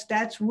 right?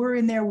 We're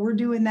in there, we're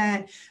doing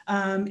that.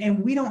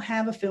 And we don't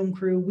have a film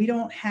crew. We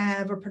don't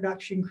have a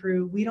production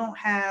crew. We don't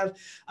have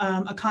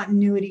a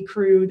continuity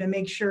crew that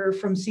makes sure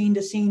from scene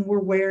to scene, we're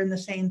wearing the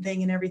same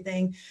thing and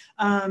everything.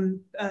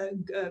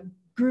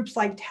 Groups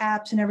like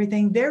TAPS and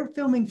everything, they're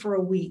filming for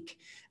a week.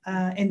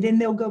 And then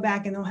they'll go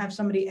back and they'll have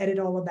somebody edit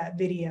all of that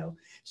video.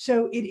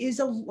 So it is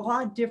a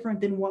lot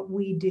different than what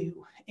we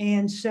do.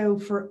 And so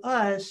for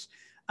us,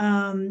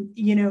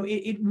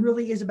 it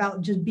really is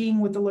about just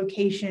being with the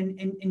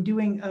location and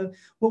doing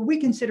what we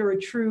consider a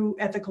true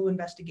ethical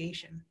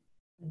investigation.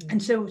 Mm-hmm.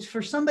 And so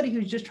for somebody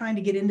who's just trying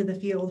to get into the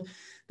field,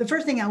 the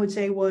first thing I would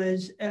say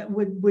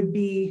would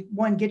be,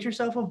 one, get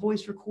yourself a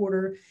voice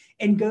recorder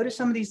and go to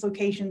some of these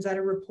locations that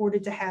are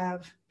reported to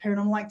have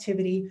paranormal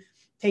activity.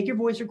 Take your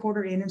voice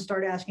recorder in and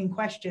start asking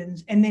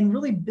questions, and then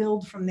really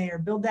build from there,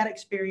 build that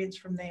experience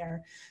from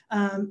there,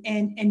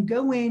 and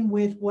go in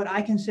with what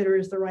I consider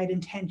is the right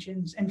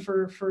intentions. And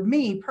for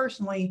me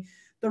personally,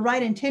 the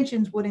right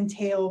intentions would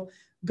entail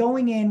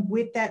going in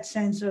with that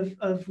sense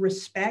of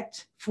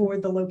respect for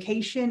the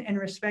location and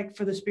respect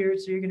for the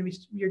spirits that you're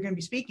going to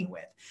be speaking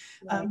with.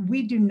 Right.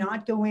 We do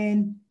not go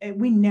in,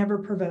 we never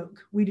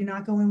provoke. We do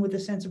not go in with a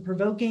sense of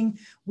provoking.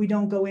 We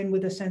don't go in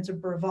with a sense of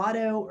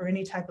bravado or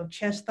any type of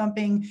chest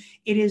thumping.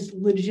 It is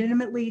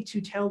legitimately to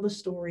tell the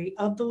story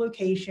of the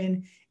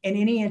location and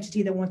any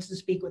entity that wants to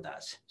speak with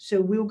us.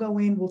 So we'll go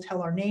in, we'll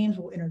tell our names,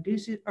 we'll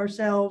introduce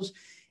ourselves,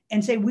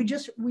 and say, we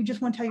just want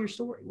to tell your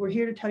story. We're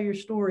here to tell your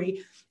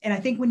story. And I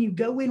think when you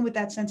go in with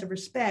that sense of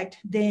respect,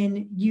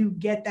 then you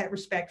get that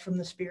respect from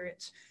the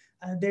spirits.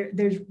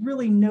 There's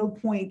really no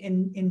point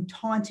in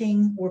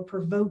taunting or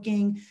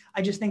provoking.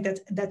 I just think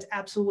that's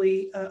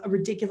absolutely a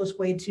ridiculous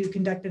way to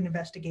conduct an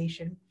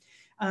investigation.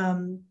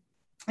 And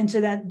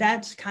so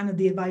that's kind of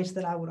the advice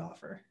that I would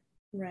offer.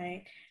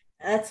 Right.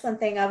 That's one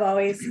thing I've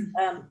always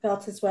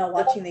felt as well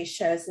watching these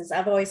shows, is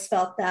I've always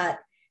felt that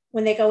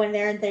when they go in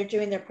there and they're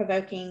doing their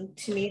provoking,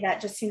 to me, that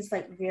just seems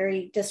like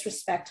very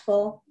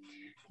disrespectful.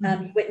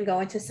 Mm-hmm. You wouldn't go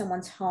into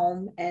someone's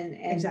home and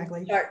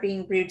exactly. Start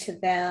being rude to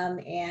them.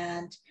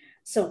 And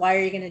so why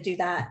are you going to do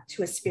that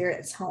to a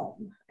spirit's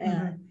home? And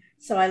mm-hmm.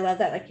 So I love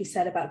that, like you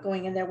said, about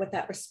going in there with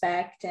that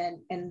respect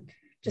and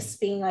just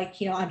being like,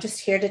 I'm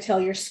just here to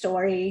tell your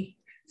story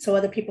so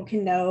other people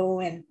can know.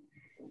 And,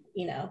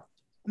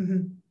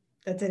 Mm-hmm.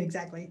 That's it.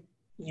 Exactly.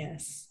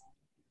 Yes.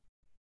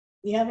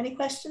 You have any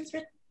questions,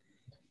 Rich?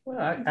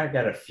 Well, I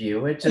got a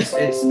few. It's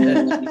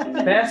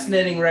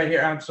fascinating right here.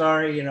 I'm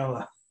sorry,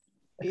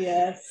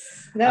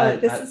 Yes. No,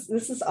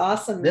 this is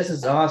awesome. This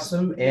is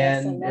awesome,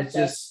 and it's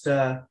just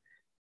kind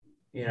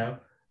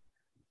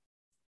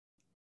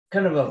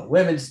of a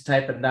women's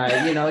type of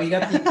night. You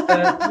got these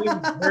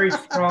very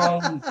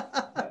strong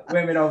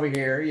women over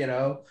here.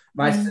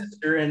 My mm-hmm.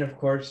 sister, and of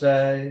course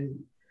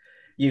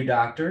you,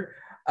 Doctor.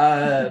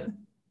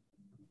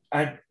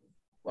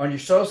 On your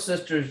Soul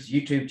Sisters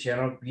YouTube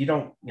channel, you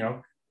don't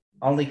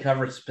only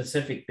cover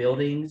specific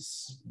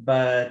buildings,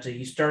 but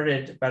you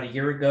started about a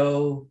year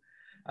ago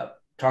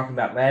talking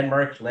about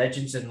landmarks,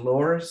 legends, and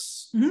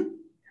lores, mm-hmm.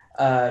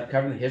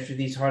 Covering the history of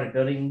these haunted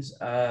buildings.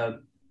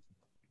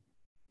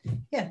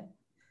 Yeah.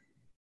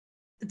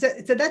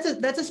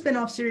 That's a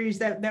spin-off series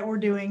that we're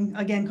doing,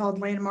 again, called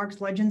Landmarks,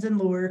 Legends, and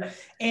Lore.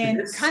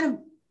 And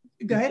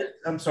go ahead.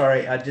 I'm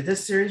sorry. Did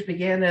this series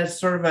begin as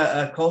sort of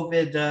a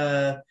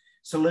COVID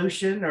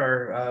solution,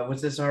 or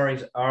was this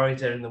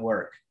always in the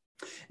work?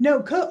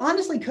 No,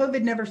 honestly,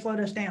 COVID never slowed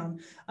us down.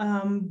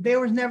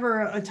 There was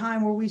never a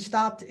time where we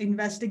stopped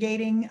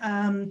investigating.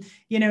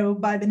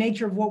 By the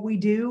nature of what we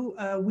do,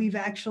 we've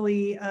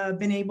actually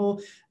been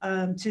able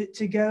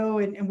to go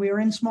and we were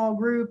in small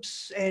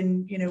groups,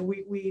 and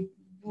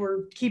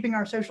we're keeping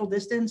our social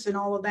distance and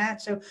all of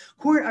that. So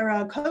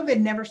COVID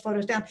never slowed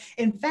us down.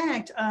 In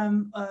fact,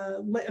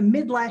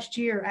 mid last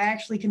year, I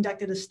actually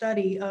conducted a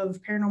study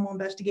of paranormal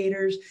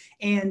investigators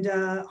and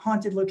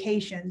haunted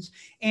locations.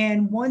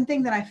 And one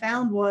thing that I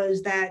found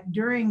was that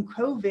during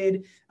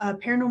COVID,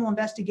 paranormal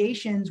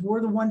investigations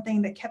were the one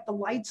thing that kept the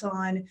lights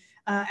on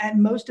at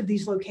most of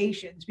these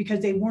locations,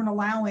 because they weren't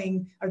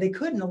allowing, or they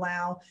couldn't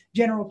allow,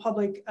 general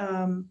public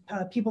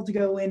people to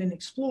go in and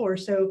explore.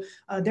 So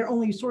their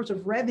only source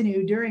of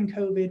revenue during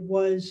COVID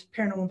was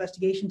paranormal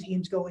investigation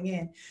teams going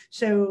in.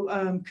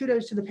 So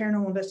kudos to the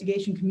paranormal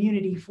investigation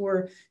community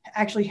for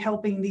actually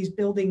helping these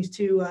buildings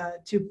to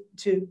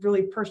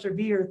really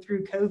persevere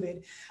through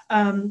COVID.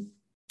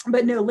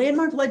 But no,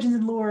 Landmark, Legends,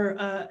 and Lore,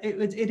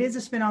 it is a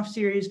spinoff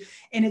series,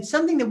 and it's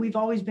something that we've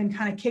always been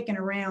kind of kicking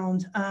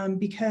around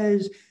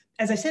because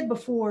as I said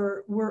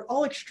before, we're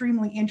all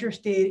extremely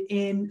interested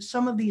in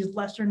some of these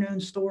lesser known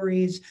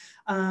stories,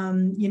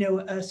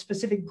 a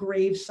specific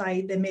grave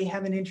site that may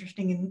have an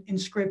interesting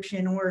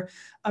inscription, or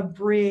a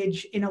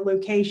bridge in a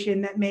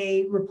location that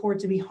may report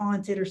to be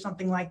haunted or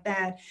something like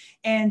that.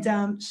 And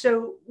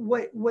so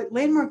what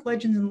Landmark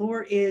Legends and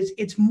Lore is,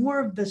 it's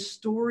more of the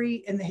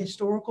story and the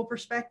historical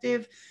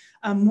perspective,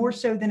 more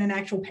so than an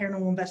actual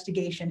paranormal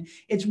investigation.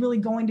 It's really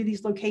going to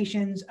these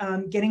locations,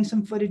 getting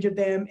some footage of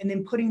them, and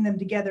then putting them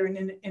together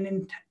in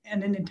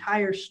an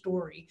entire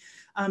story.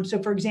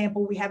 So for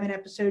example, we have an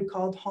episode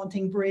called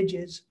Haunting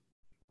Bridges.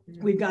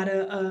 We've got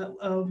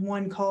a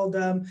one called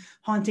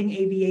Haunting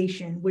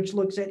Aviation, which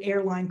looks at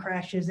airline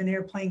crashes and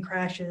airplane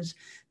crashes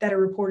that are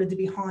reported to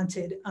be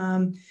haunted.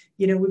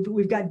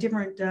 We've got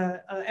different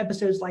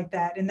episodes like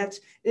that. And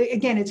that's,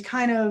 again,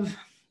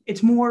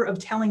 it's more of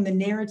telling the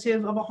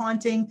narrative of a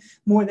haunting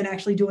more than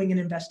actually doing an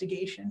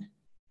investigation.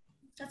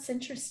 That's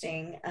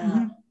interesting.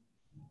 Mm-hmm.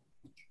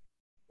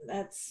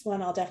 That's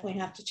one I'll definitely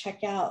have to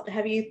check out.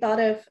 Have you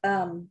thought of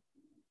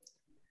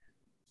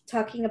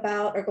talking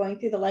about or going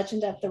through the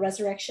legend of the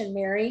Resurrection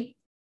Mary?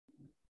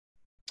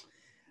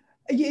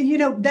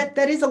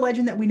 That is a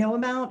legend that we know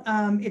about.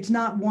 It's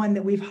not one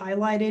that we've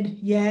highlighted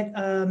yet.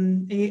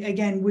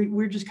 Again,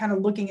 we're just kind of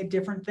looking at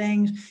different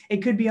things. It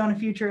could be on a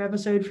future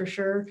episode for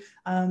sure.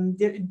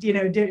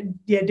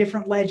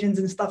 Different legends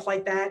and stuff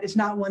like that. It's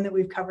not one that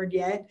we've covered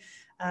yet.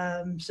 Be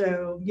on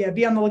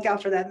the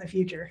lookout for that in the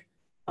future.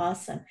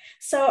 Awesome.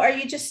 So are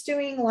you just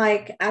doing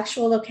like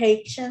actual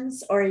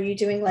locations, or are you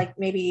doing like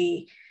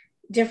maybe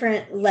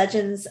different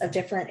legends of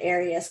different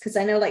areas? Because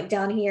I know like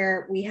down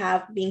here we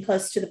have, being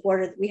close to the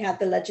border, we have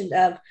the legend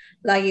of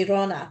La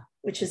Llorona,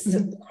 which is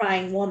the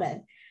crying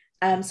woman.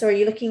 So are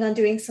you looking on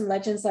doing some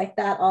legends like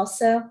that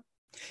also?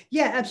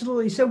 Yeah,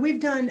 absolutely. So we've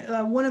done,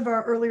 one of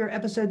our earlier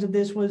episodes of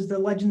this was the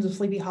Legends of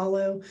Sleepy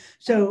Hollow.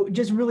 So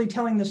just really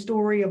telling the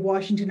story of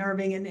Washington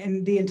Irving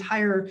and the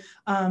entire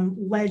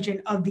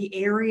legend of the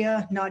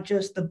area, not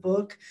just the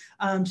book.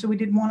 So we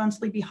did one on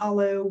Sleepy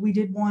Hollow. We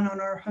did one on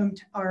our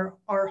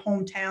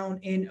hometown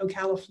in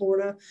Ocala,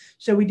 Florida.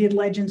 So we did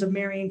Legends of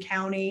Marion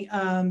County,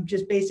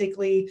 just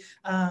basically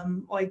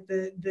like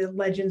the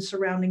legends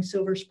surrounding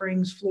Silver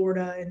Springs,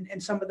 Florida,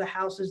 and some of the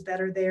houses that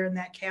are there in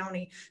that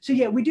county. So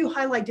yeah, we do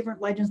highlight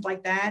different legends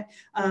like that.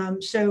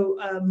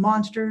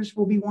 Monsters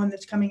will be one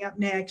that's coming up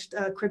next.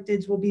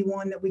 Cryptids will be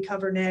one that we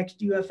cover next.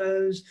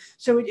 UFOs.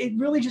 So it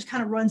really just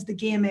kind of runs the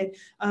gamut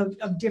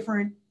of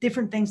different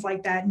things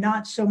like that,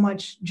 not so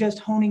much just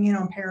honing in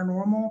on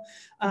paranormal.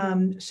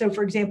 So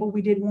for example,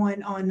 we did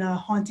one on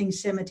haunting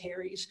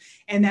cemeteries,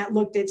 and that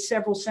looked at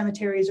several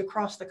cemeteries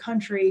across the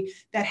country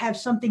that have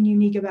something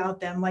unique about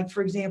them. Like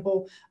for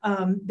example,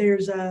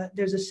 there's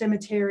a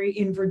cemetery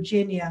in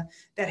Virginia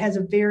that has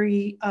a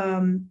very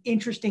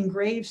interesting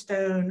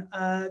gravestone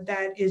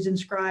that is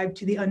inscribed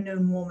to the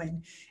unknown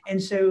woman.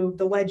 And so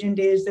the legend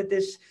is that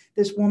this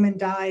woman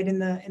died in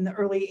the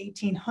early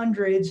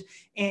 1800s,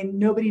 and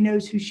nobody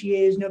knows who she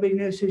is, nobody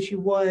knows who she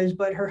was,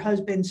 but her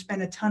husband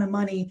spent a ton of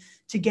money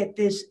to get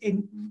this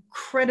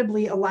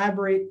incredibly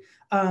elaborate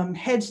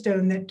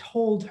headstone that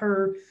told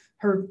her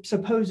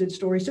supposed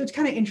story. So it's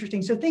kind of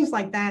interesting. So things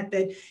like that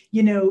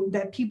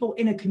that people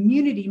in a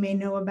community may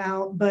know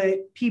about, but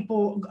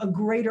a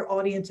greater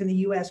audience in the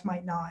US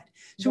might not.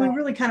 So we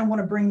really kind of want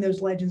to bring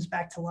those legends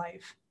back to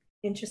life.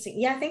 Interesting.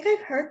 Yeah, I think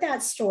I've heard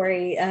that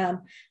story.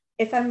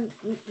 If I'm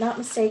not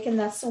mistaken,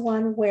 that's the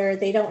one where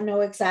they don't know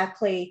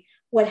exactly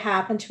what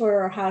happened to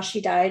her or how she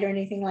died or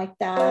anything like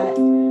that.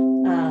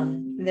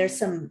 There's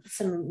some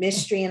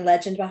mystery and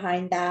legend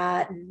behind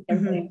that, and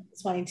everybody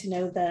is wanting to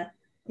know the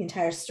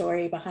entire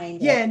story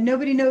behind it. Yeah,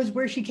 nobody knows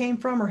where she came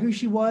from or who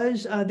she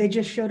was. They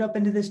just showed up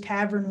into this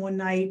tavern one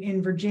night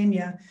in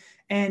Virginia,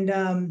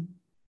 and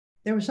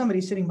there was somebody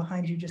sitting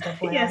behind you, just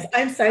FYI. Yes,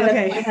 I'm sorry.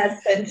 Okay.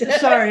 That's my husband.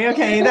 Sorry.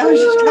 Okay, that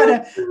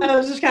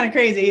was just kind of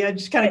crazy. I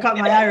just kind of caught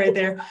my eye right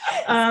there.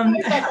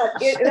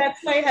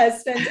 That's my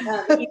husband.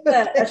 He's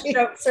a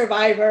stroke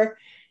survivor.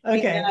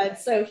 Okay. And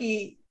so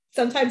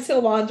sometimes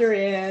he'll wander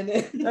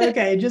in.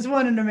 Okay, just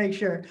wanted to make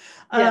sure.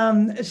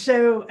 This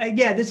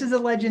is a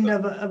legend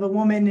of a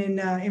woman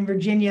in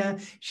Virginia.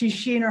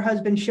 She and her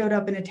husband showed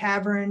up in a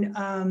tavern,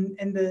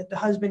 and the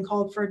husband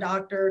called for a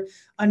doctor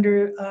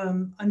under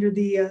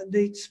the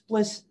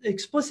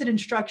explicit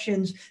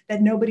instructions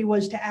that nobody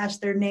was to ask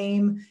their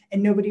name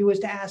and nobody was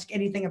to ask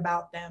anything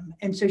about them.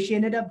 And so she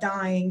ended up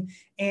dying,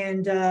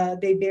 and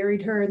they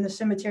buried her in the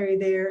cemetery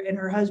there. And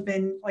her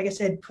husband, like I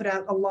said, put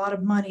out a lot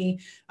of money.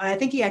 I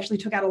think he actually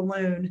took out a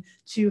loan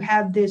to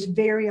have this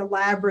very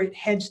elaborate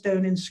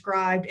headstone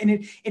inscribed.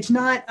 And it's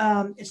not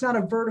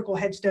a vertical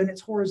headstone,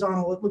 it's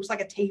horizontal. It looks like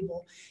a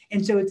table.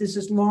 And so it's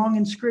this long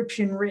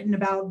inscription written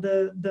about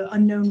the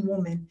unknown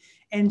woman.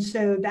 And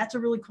so that's a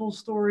really cool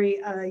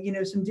story.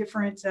 Some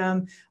different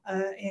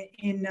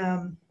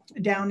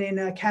down in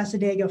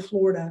Cassadaga,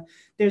 Florida,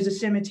 there's a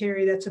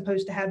cemetery that's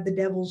supposed to have the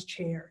devil's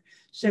chair.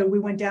 So we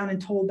went down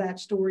and told that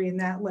story and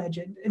that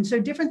legend. And so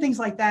different things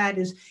like that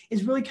is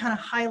really kind of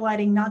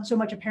highlighting not so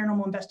much a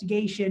paranormal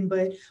investigation,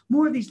 but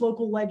more of these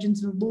local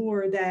legends and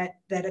lore that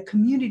a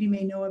community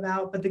may know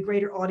about, but the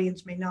greater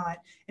audience may not.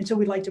 And so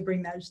we'd like to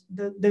bring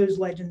those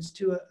legends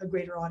to a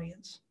greater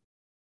audience.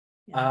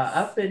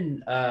 Up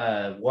in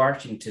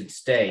Washington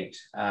State,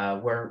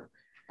 where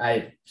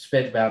I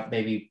spent about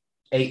maybe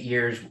 8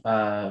 years,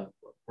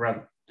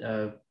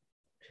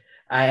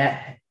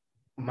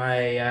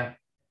 my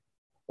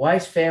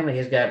wife's family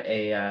has got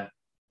a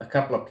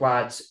couple of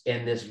plots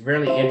in this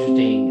really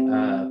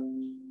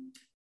interesting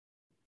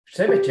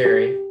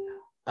cemetery.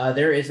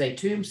 There is a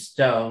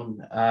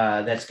tombstone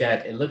that's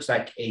got, it looks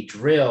like a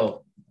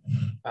drill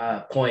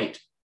point,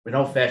 an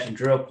old-fashioned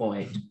drill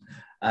point,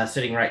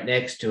 sitting right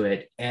next to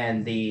it.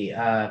 And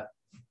the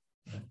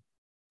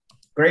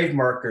grave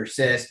marker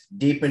says,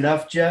 "Deep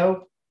enough,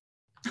 Joe?"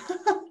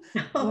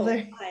 Well,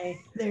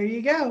 there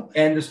you go.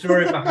 And the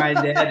story behind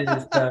that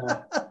is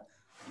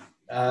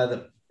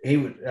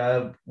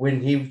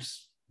when he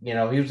was, he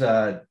was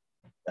I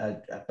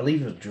believe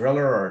he was a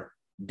driller or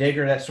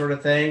digger, that sort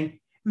of thing.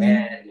 Mm-hmm.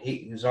 And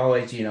he was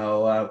always, you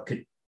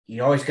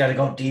always got to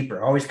go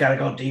deeper, always got to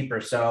go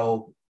deeper.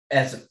 So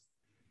as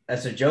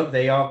a joke,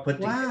 they all put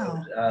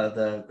together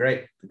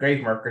the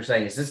grave marker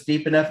saying, "Is this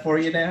deep enough for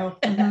you now?"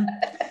 Mm-hmm.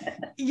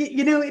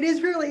 It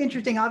is really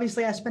interesting.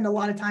 Obviously, I spend a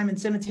lot of time in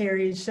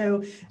cemeteries.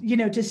 So,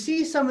 to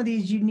see some of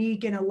these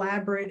unique and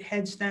elaborate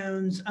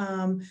headstones,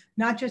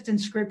 not just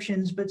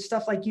inscriptions, but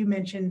stuff like you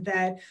mentioned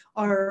that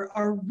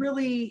are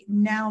really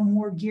now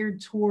more geared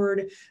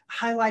toward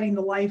highlighting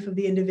the life of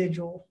the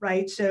individual,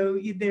 right? So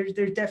there's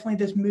definitely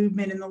this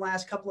movement in the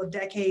last couple of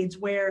decades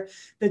where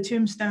the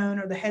tombstone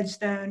or the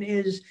headstone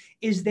is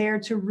there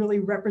to really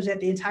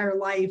represent the entire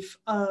life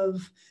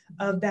of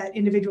that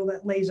individual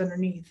that lays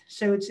underneath.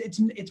 So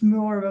it's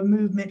more of a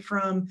movement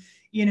from,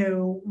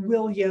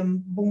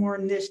 William,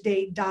 born this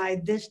date,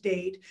 died this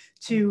date,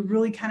 to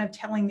really kind of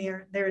telling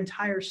their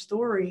entire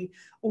story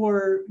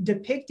or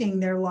depicting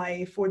their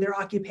life or their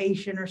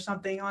occupation or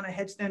something on a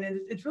headstone. And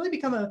it's really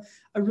become a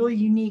really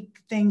unique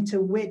thing to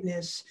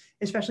witness,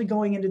 especially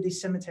going into these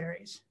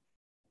cemeteries.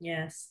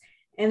 Yes.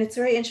 And it's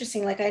very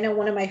interesting. Like, I know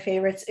one of my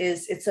favorites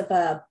is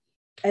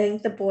I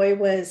think the boy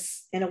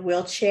was in a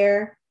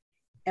wheelchair.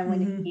 And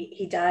when mm-hmm.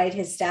 he died,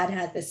 his dad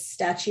had this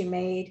statue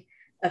made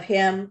of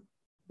him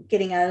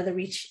getting out of the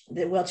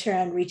wheelchair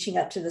and reaching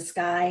up to the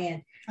sky.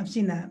 And I've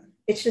seen that.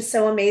 It's just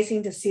so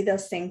amazing to see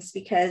those things,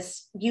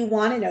 because you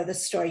want to know the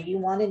story. You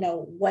want to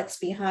know what's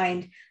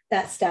behind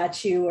that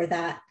statue or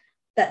that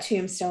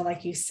tombstone,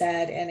 like you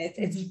said. And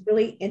it's mm-hmm.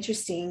 really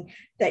interesting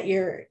that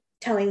you're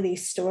telling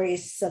these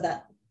stories so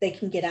that they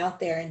can get out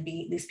there and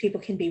these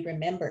people can be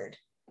remembered.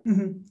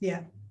 Mm-hmm.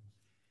 Yeah.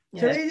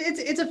 So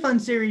it's a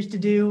fun series to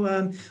do.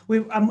 I'm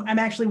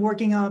actually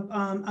working up,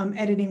 I'm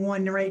editing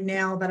one right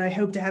now that I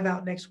hope to have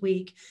out next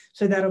week.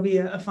 So that'll be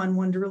a fun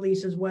one to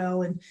release as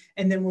well. And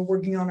then we're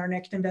working on our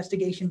next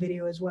investigation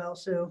video as well.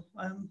 So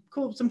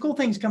some cool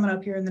things coming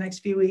up here in the next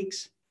few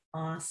weeks.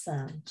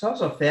 Awesome. It's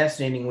also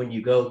fascinating when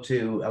you go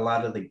to a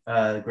lot of the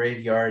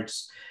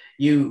graveyards,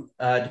 you,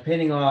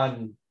 depending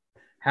on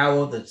how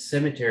old the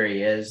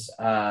cemetery is,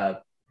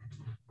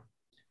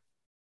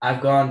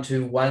 I've gone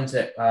to ones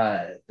that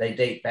they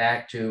date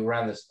back to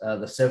around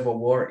the Civil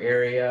War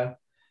area.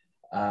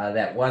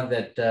 That one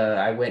that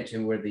I went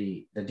to where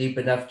the Deep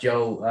Enough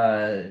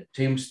Joe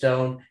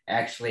tombstone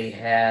actually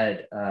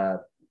had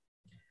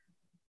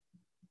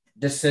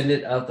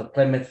descendant of the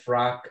Plymouth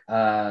Rock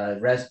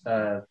Plymouth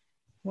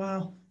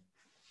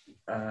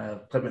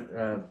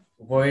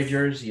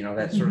Voyagers,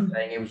 that sort of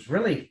thing. It was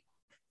really,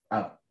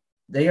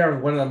 they are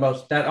one of the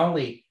most, not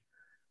only,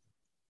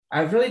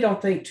 I really don't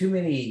think too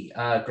many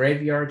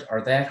graveyards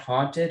are that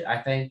haunted. I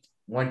think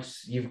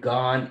once you've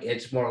gone,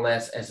 it's more or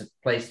less as a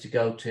place to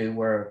go to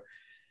where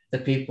the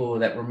people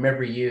that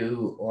remember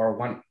you or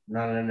want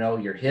to know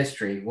your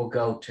history will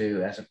go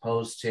to, as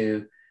opposed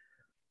to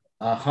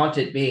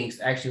haunted beings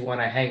actually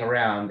want to hang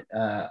around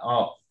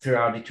all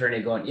throughout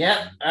eternity going,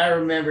 "Yep, I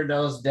remember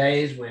those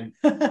days when..."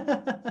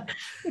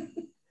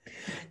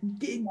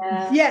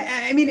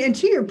 Yeah, I mean, and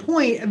to your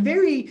point,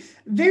 very,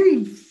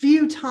 very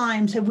few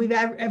times have we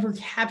ever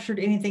captured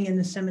anything in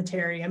the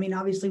cemetery. I mean,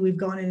 obviously we've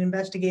gone and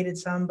investigated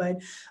some,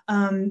 but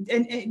and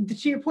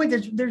to your point,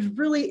 there's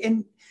really,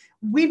 and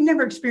we've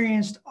never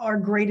experienced our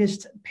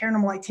greatest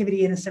paranormal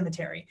activity in a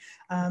cemetery.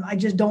 I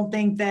just don't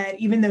think that,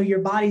 even though your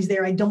body's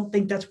there, I don't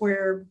think that's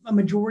where a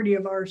majority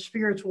of our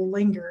spirits will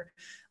linger.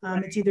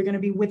 It's either going to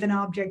be with an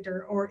object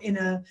or in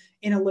a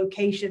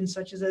location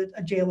such as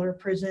a jail or a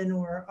prison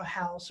or a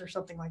house or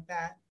something like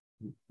that.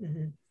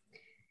 Mm-hmm.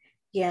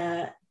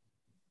 Yeah,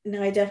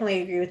 no, I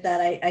definitely agree with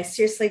that. I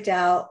seriously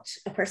doubt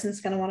a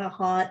person's going to want to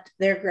haunt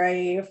their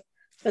grave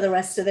for the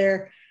rest of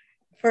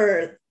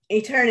for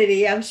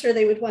eternity. I'm sure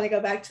they would want to go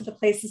back to the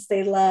places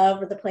they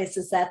love or the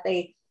places that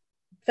they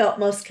felt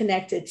most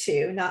connected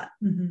to, not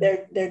mm-hmm.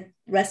 their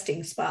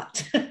resting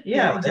spot.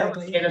 Yeah,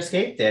 exactly. Can't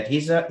escape that.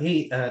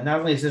 He not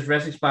only is his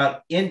resting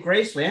spot in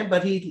Graceland,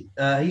 but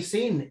he's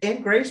seen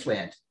in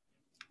Graceland.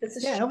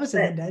 Elvis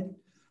isn't dead.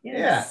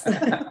 Yes.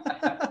 Yeah.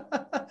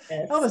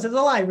 Yes. Elvis is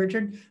alive,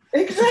 Richard.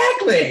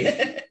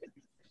 Exactly.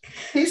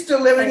 He's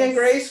still living in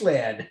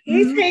Graceland.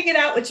 He's hanging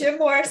out with Jim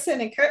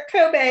Morrison and Kurt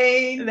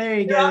Cobain. There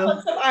you They're all go.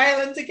 on some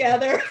island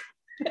together.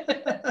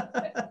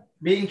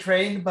 Being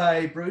trained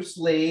by Bruce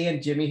Lee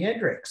and Jimi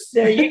Hendrix.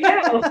 There you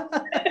go.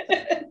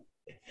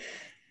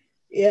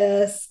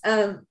 Yes.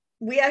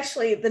 We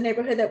actually, the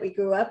neighborhood that we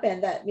grew up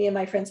in, that me and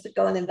my friends would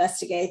go and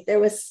investigate,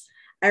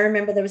 I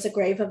remember there was a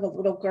grave of a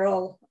little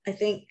girl. I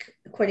think,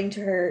 according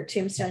to her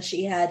tombstone,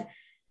 she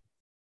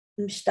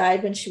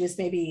died when she was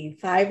maybe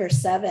 5 or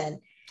 7.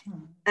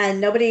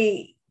 And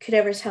nobody could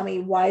ever tell me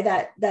why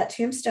that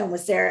tombstone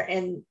was there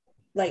and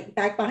like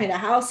back behind a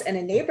house in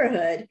a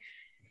neighborhood.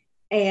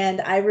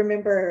 And I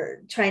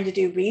remember trying to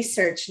do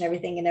research and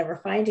everything and never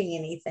finding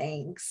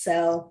anything.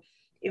 So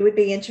it would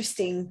be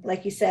interesting,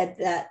 like you said,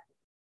 that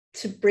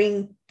to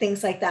bring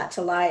things like that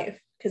to life.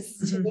 Because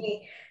to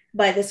me,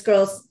 by this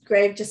girl's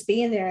grave just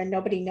being there and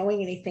nobody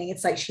knowing anything,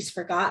 it's like she's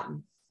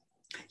forgotten.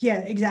 Yeah,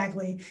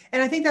 exactly.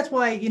 And I think that's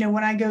why,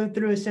 when I go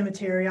through a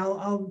cemetery,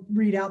 I'll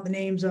read out the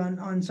names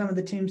on some of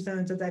the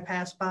tombstones as I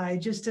pass by,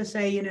 just to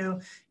say,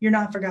 you're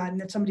not forgotten,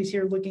 that somebody's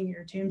here looking at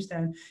your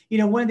tombstone.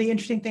 One of the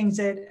interesting things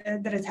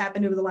that has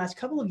happened over the last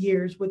couple of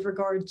years with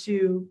regard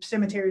to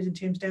cemeteries and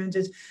tombstones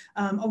is,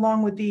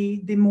 along with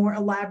the more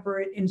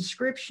elaborate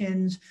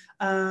inscriptions,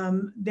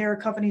 there are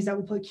companies that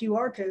will put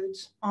QR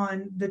codes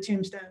on the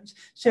tombstones.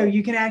 So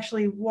you can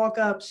actually walk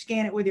up,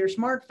 scan it with your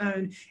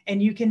smartphone,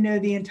 and you can know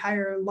the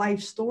entire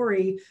life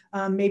story,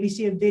 maybe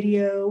see a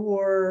video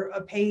or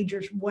a page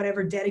or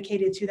whatever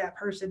dedicated to that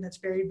person that's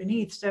buried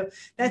beneath. So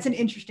that's an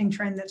interesting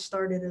trend that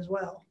started as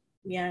well.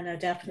 Yeah, no,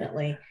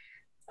 definitely.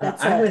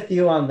 I'm with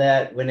you on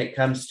that. When it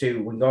comes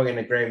to when going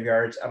into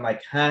graveyards, I'm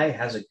like, hi,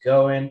 how's it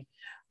going?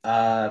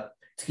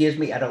 Excuse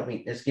me, I don't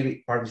mean, excuse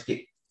me, pardon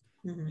me,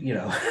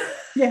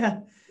 Yeah.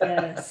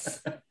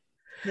 Yes.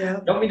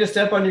 Yeah. Don't mean to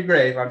step on your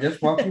grave. I'm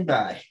just walking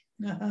by.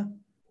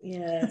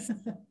 Yes.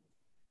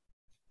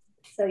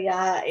 So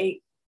yeah,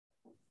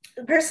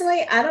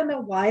 personally, I don't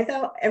know why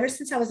though. Ever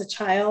since I was a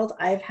child,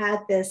 I've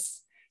had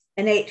this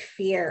innate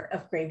fear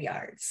of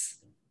graveyards.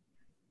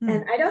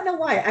 And I don't know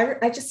why.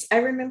 I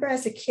remember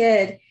as a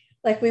kid,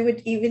 like we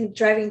would, even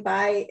driving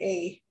by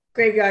a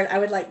graveyard, I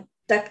would like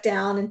duck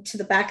down into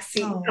the back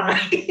seat and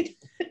hide.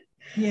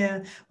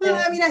 Yeah. Well,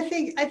 I mean, I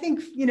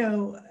think,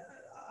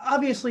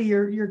 obviously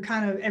you're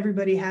kind of,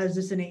 everybody has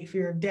this innate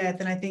fear of death.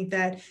 And I think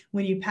that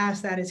when you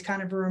pass that, it's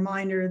kind of a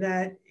reminder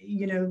that,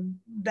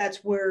 that's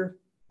where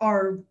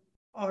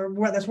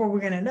that's where we're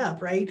going to end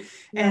up. Right.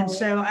 And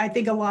so I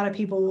think a lot of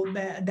people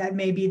that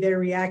may be their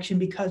reaction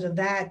because of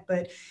that.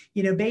 But,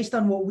 based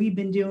on what we've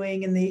been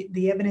doing and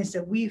the evidence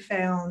that we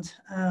found,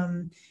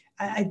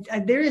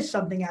 there is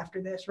something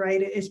after this,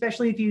 right?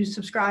 Especially if you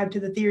subscribe to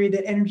the theory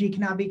that energy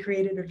cannot be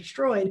created or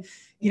destroyed,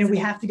 we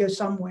have to go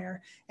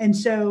somewhere. And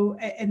so,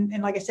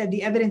 and like I said,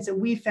 the evidence that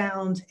we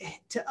found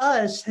to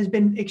us has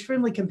been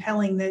extremely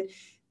compelling that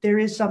there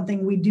is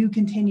something. We do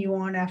continue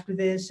on after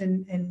this,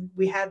 and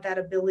we have that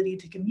ability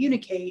to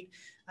communicate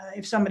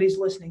if somebody's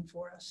listening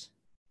for us.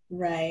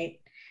 Right.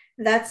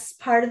 That's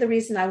part of the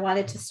reason I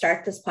wanted to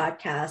start this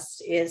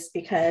podcast, is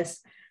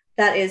because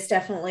that is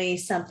definitely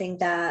something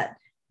that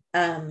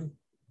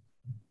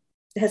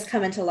has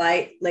come into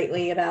light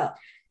lately about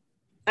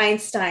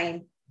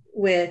Einstein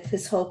with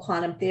his whole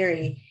quantum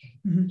theory.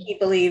 He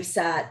believes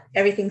that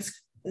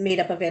everything's made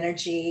up of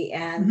energy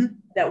and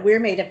that we're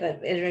made up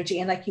of energy.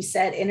 And like you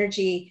said,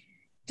 energy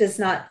does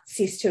not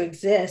cease to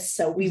exist.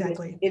 So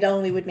it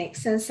only would make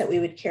sense that we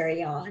would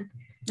carry on.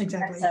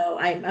 Exactly. And so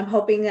I'm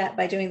hoping that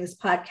by doing this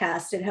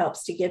podcast, it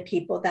helps to give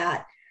people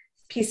that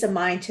peace of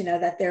mind to know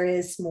that there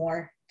is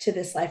more to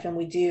this life, and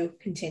we do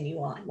continue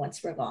on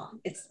once we're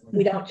gone.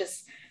 We don't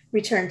just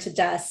return to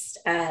dust,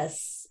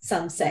 as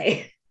some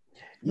say.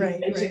 You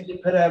basically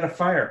put out a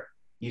fire.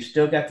 You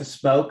still got the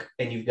smoke,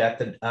 and you've got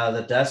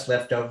the dust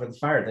left over the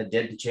fire. That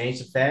didn't change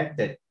the fact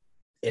that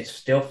it's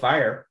still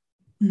fire.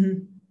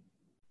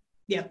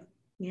 Yeah.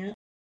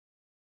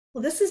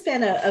 Well, this has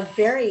been a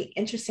very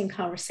interesting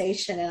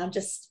conversation, and I'm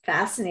just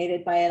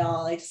fascinated by it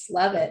all. I just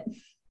love it.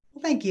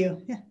 Well, thank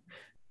you. Yeah.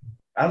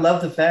 I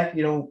love the fact,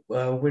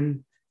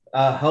 when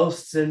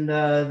hosts and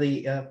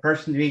the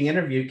person being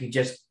interviewed can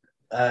just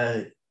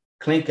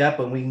clink up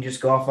and we can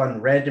just go off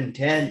on random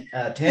 10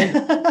 just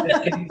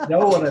getting to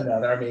know one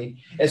another. I mean,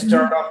 it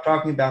started off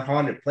talking about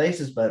haunted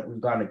places, but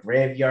we've gone to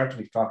graveyards.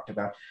 We've talked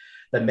about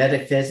the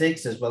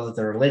metaphysics as well as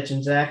the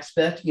religions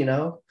aspect.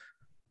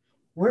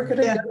 Where could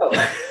it go?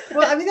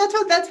 Well, I mean,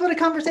 that's what a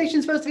conversation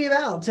is supposed to be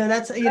about. So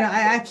that's, I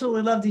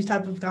absolutely love these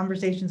type of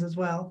conversations as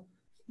well.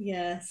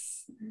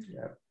 Yes.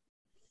 Yeah.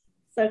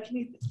 So can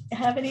you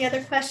have any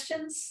other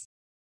questions?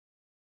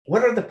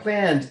 What are the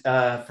plans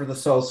for the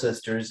Soul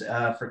Sisters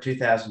for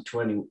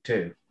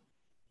 2022?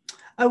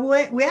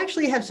 We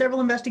actually have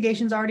several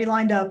investigations already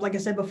lined up. Like I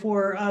said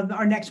before,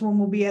 our next one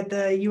will be at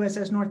the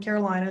USS North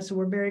Carolina. So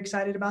we're very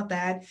excited about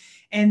that.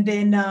 And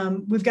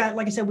then we've got,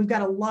 like I said, we've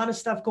got a lot of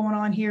stuff going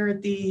on here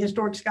at the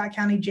historic Scott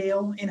County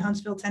Jail in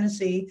Huntsville,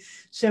 Tennessee.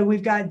 So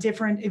we've got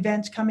different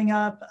events coming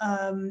up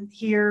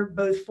here,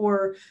 both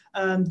for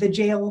the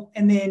jail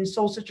and then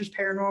Soul Sisters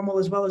Paranormal,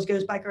 as well as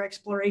Ghost Biker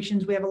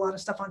Explorations. We have a lot of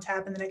stuff on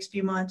tap in the next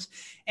few months.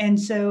 And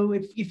so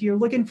if you're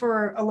looking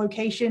for a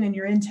location and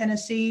you're in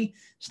Tennessee,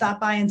 stop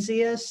by and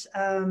see us.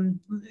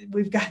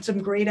 We've got some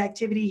great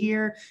activity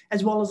here,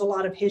 as well as a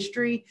lot of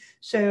history.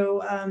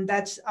 So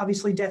that's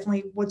obviously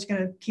definitely what's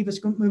going to keep us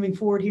moving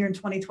forward here in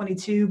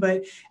 2022.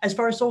 But as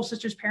far as Soul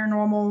Sisters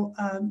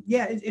Paranormal,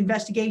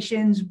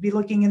 investigations, be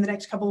looking in the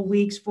next couple of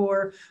weeks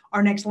for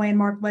our next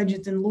Landmark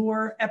Legends and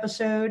Lore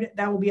episode.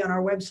 That will be on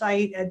our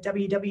website at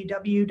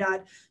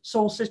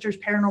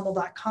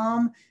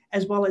www.soulsistersparanormal.com,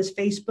 as well as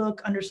Facebook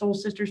under Soul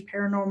Sisters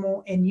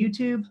Paranormal and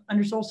YouTube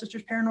under Soul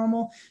Sisters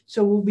Paranormal.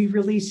 So we'll be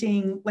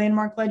releasing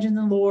Landmark Legends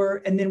and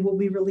Lore, and then we'll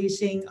be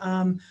releasing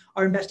our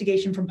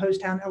investigation from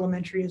Poasttown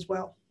Elementary as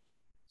well.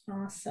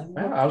 Awesome.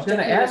 Well, I was going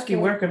to ask you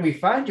where can we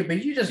find you,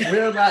 but you just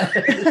realized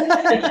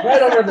it's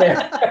right over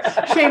there.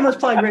 Shameless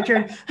plug,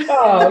 Richard.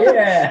 Oh,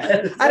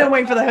 yeah. I don't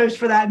wait for the host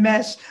for that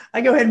mess. I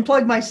go ahead and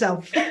plug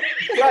myself.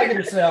 Flag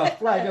yourself,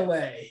 flag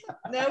away.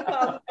 No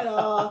problem at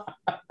all.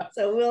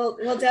 So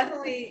we'll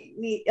definitely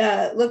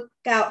look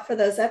out for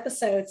those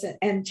episodes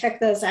and check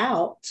those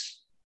out.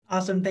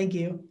 Awesome. Thank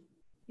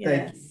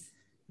Yes.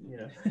 You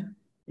know,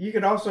 you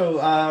can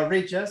also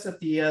reach us at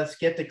the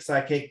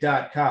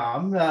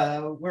skepticpsychic.com.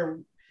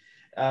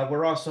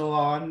 We're also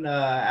on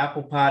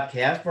Apple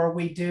Podcast, where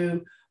we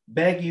do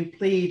beg you,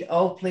 please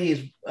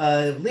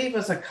leave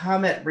us a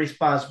comment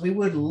response. We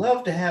would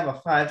love to have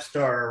a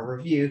 5-star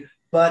review,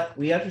 but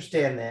we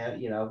understand that,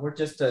 we're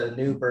just a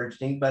new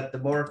burgeoning, but the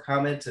more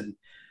comments and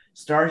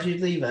stars you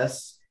leave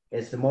us,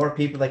 it's the more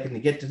people that can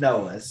get to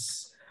know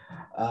us.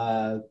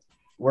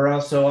 We're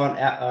also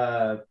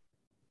on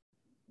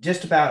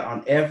just about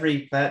on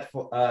every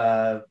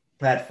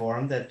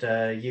platform that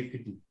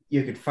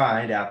you could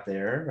find out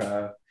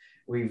there.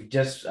 We've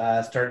just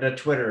started a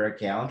Twitter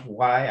account.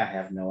 Why? I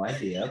have no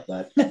idea,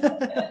 but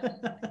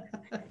to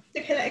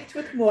connect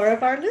with more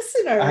of our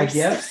listeners. I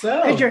guess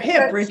so. Because you're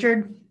hip,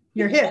 Richard.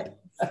 You're hip.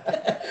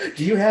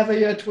 Do you have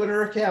a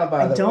Twitter account,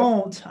 by the way? I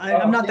don't.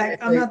 I'm not that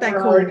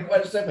cool.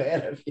 What's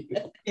ahead of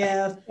you?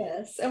 Yeah.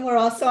 Yes, and we're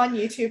also on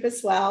YouTube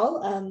as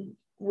well.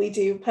 We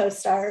do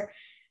post our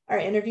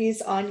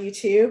interviews on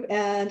YouTube,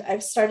 and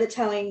I've started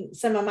telling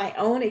some of my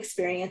own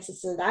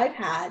experiences that I've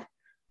had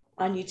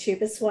on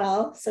YouTube as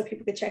well, so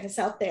people can check us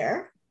out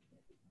there.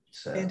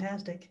 So,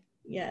 fantastic.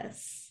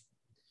 Yes.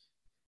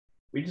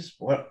 We just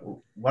want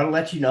to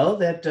let you know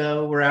that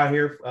we're out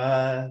here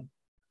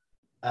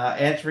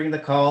answering the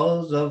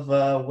calls of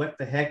what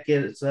the heck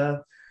is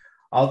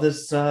all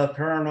this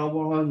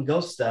paranormal and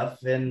ghost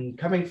stuff, and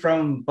coming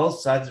from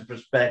both sides of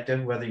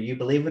perspective, whether you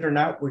believe it or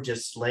not, we're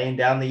just laying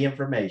down the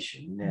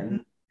information.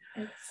 And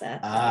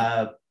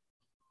exactly.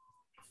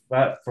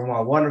 But from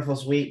a wonderful,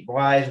 sweet,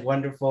 wise,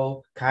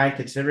 wonderful, kind,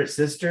 considerate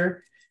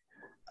sister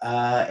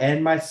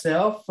and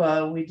myself,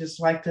 we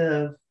just like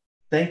to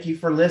thank you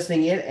for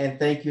listening in, and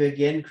thank you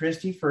again,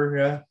 Kristy,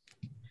 for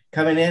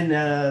coming in,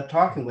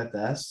 talking with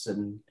us.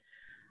 And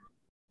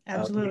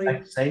absolutely,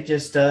 like to say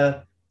just,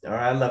 or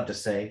I love to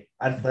say,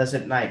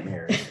 unpleasant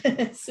nightmares.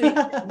 Sweet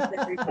dreams,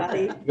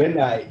 everybody. Good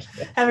night.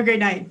 Have a great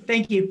night.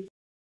 Thank you.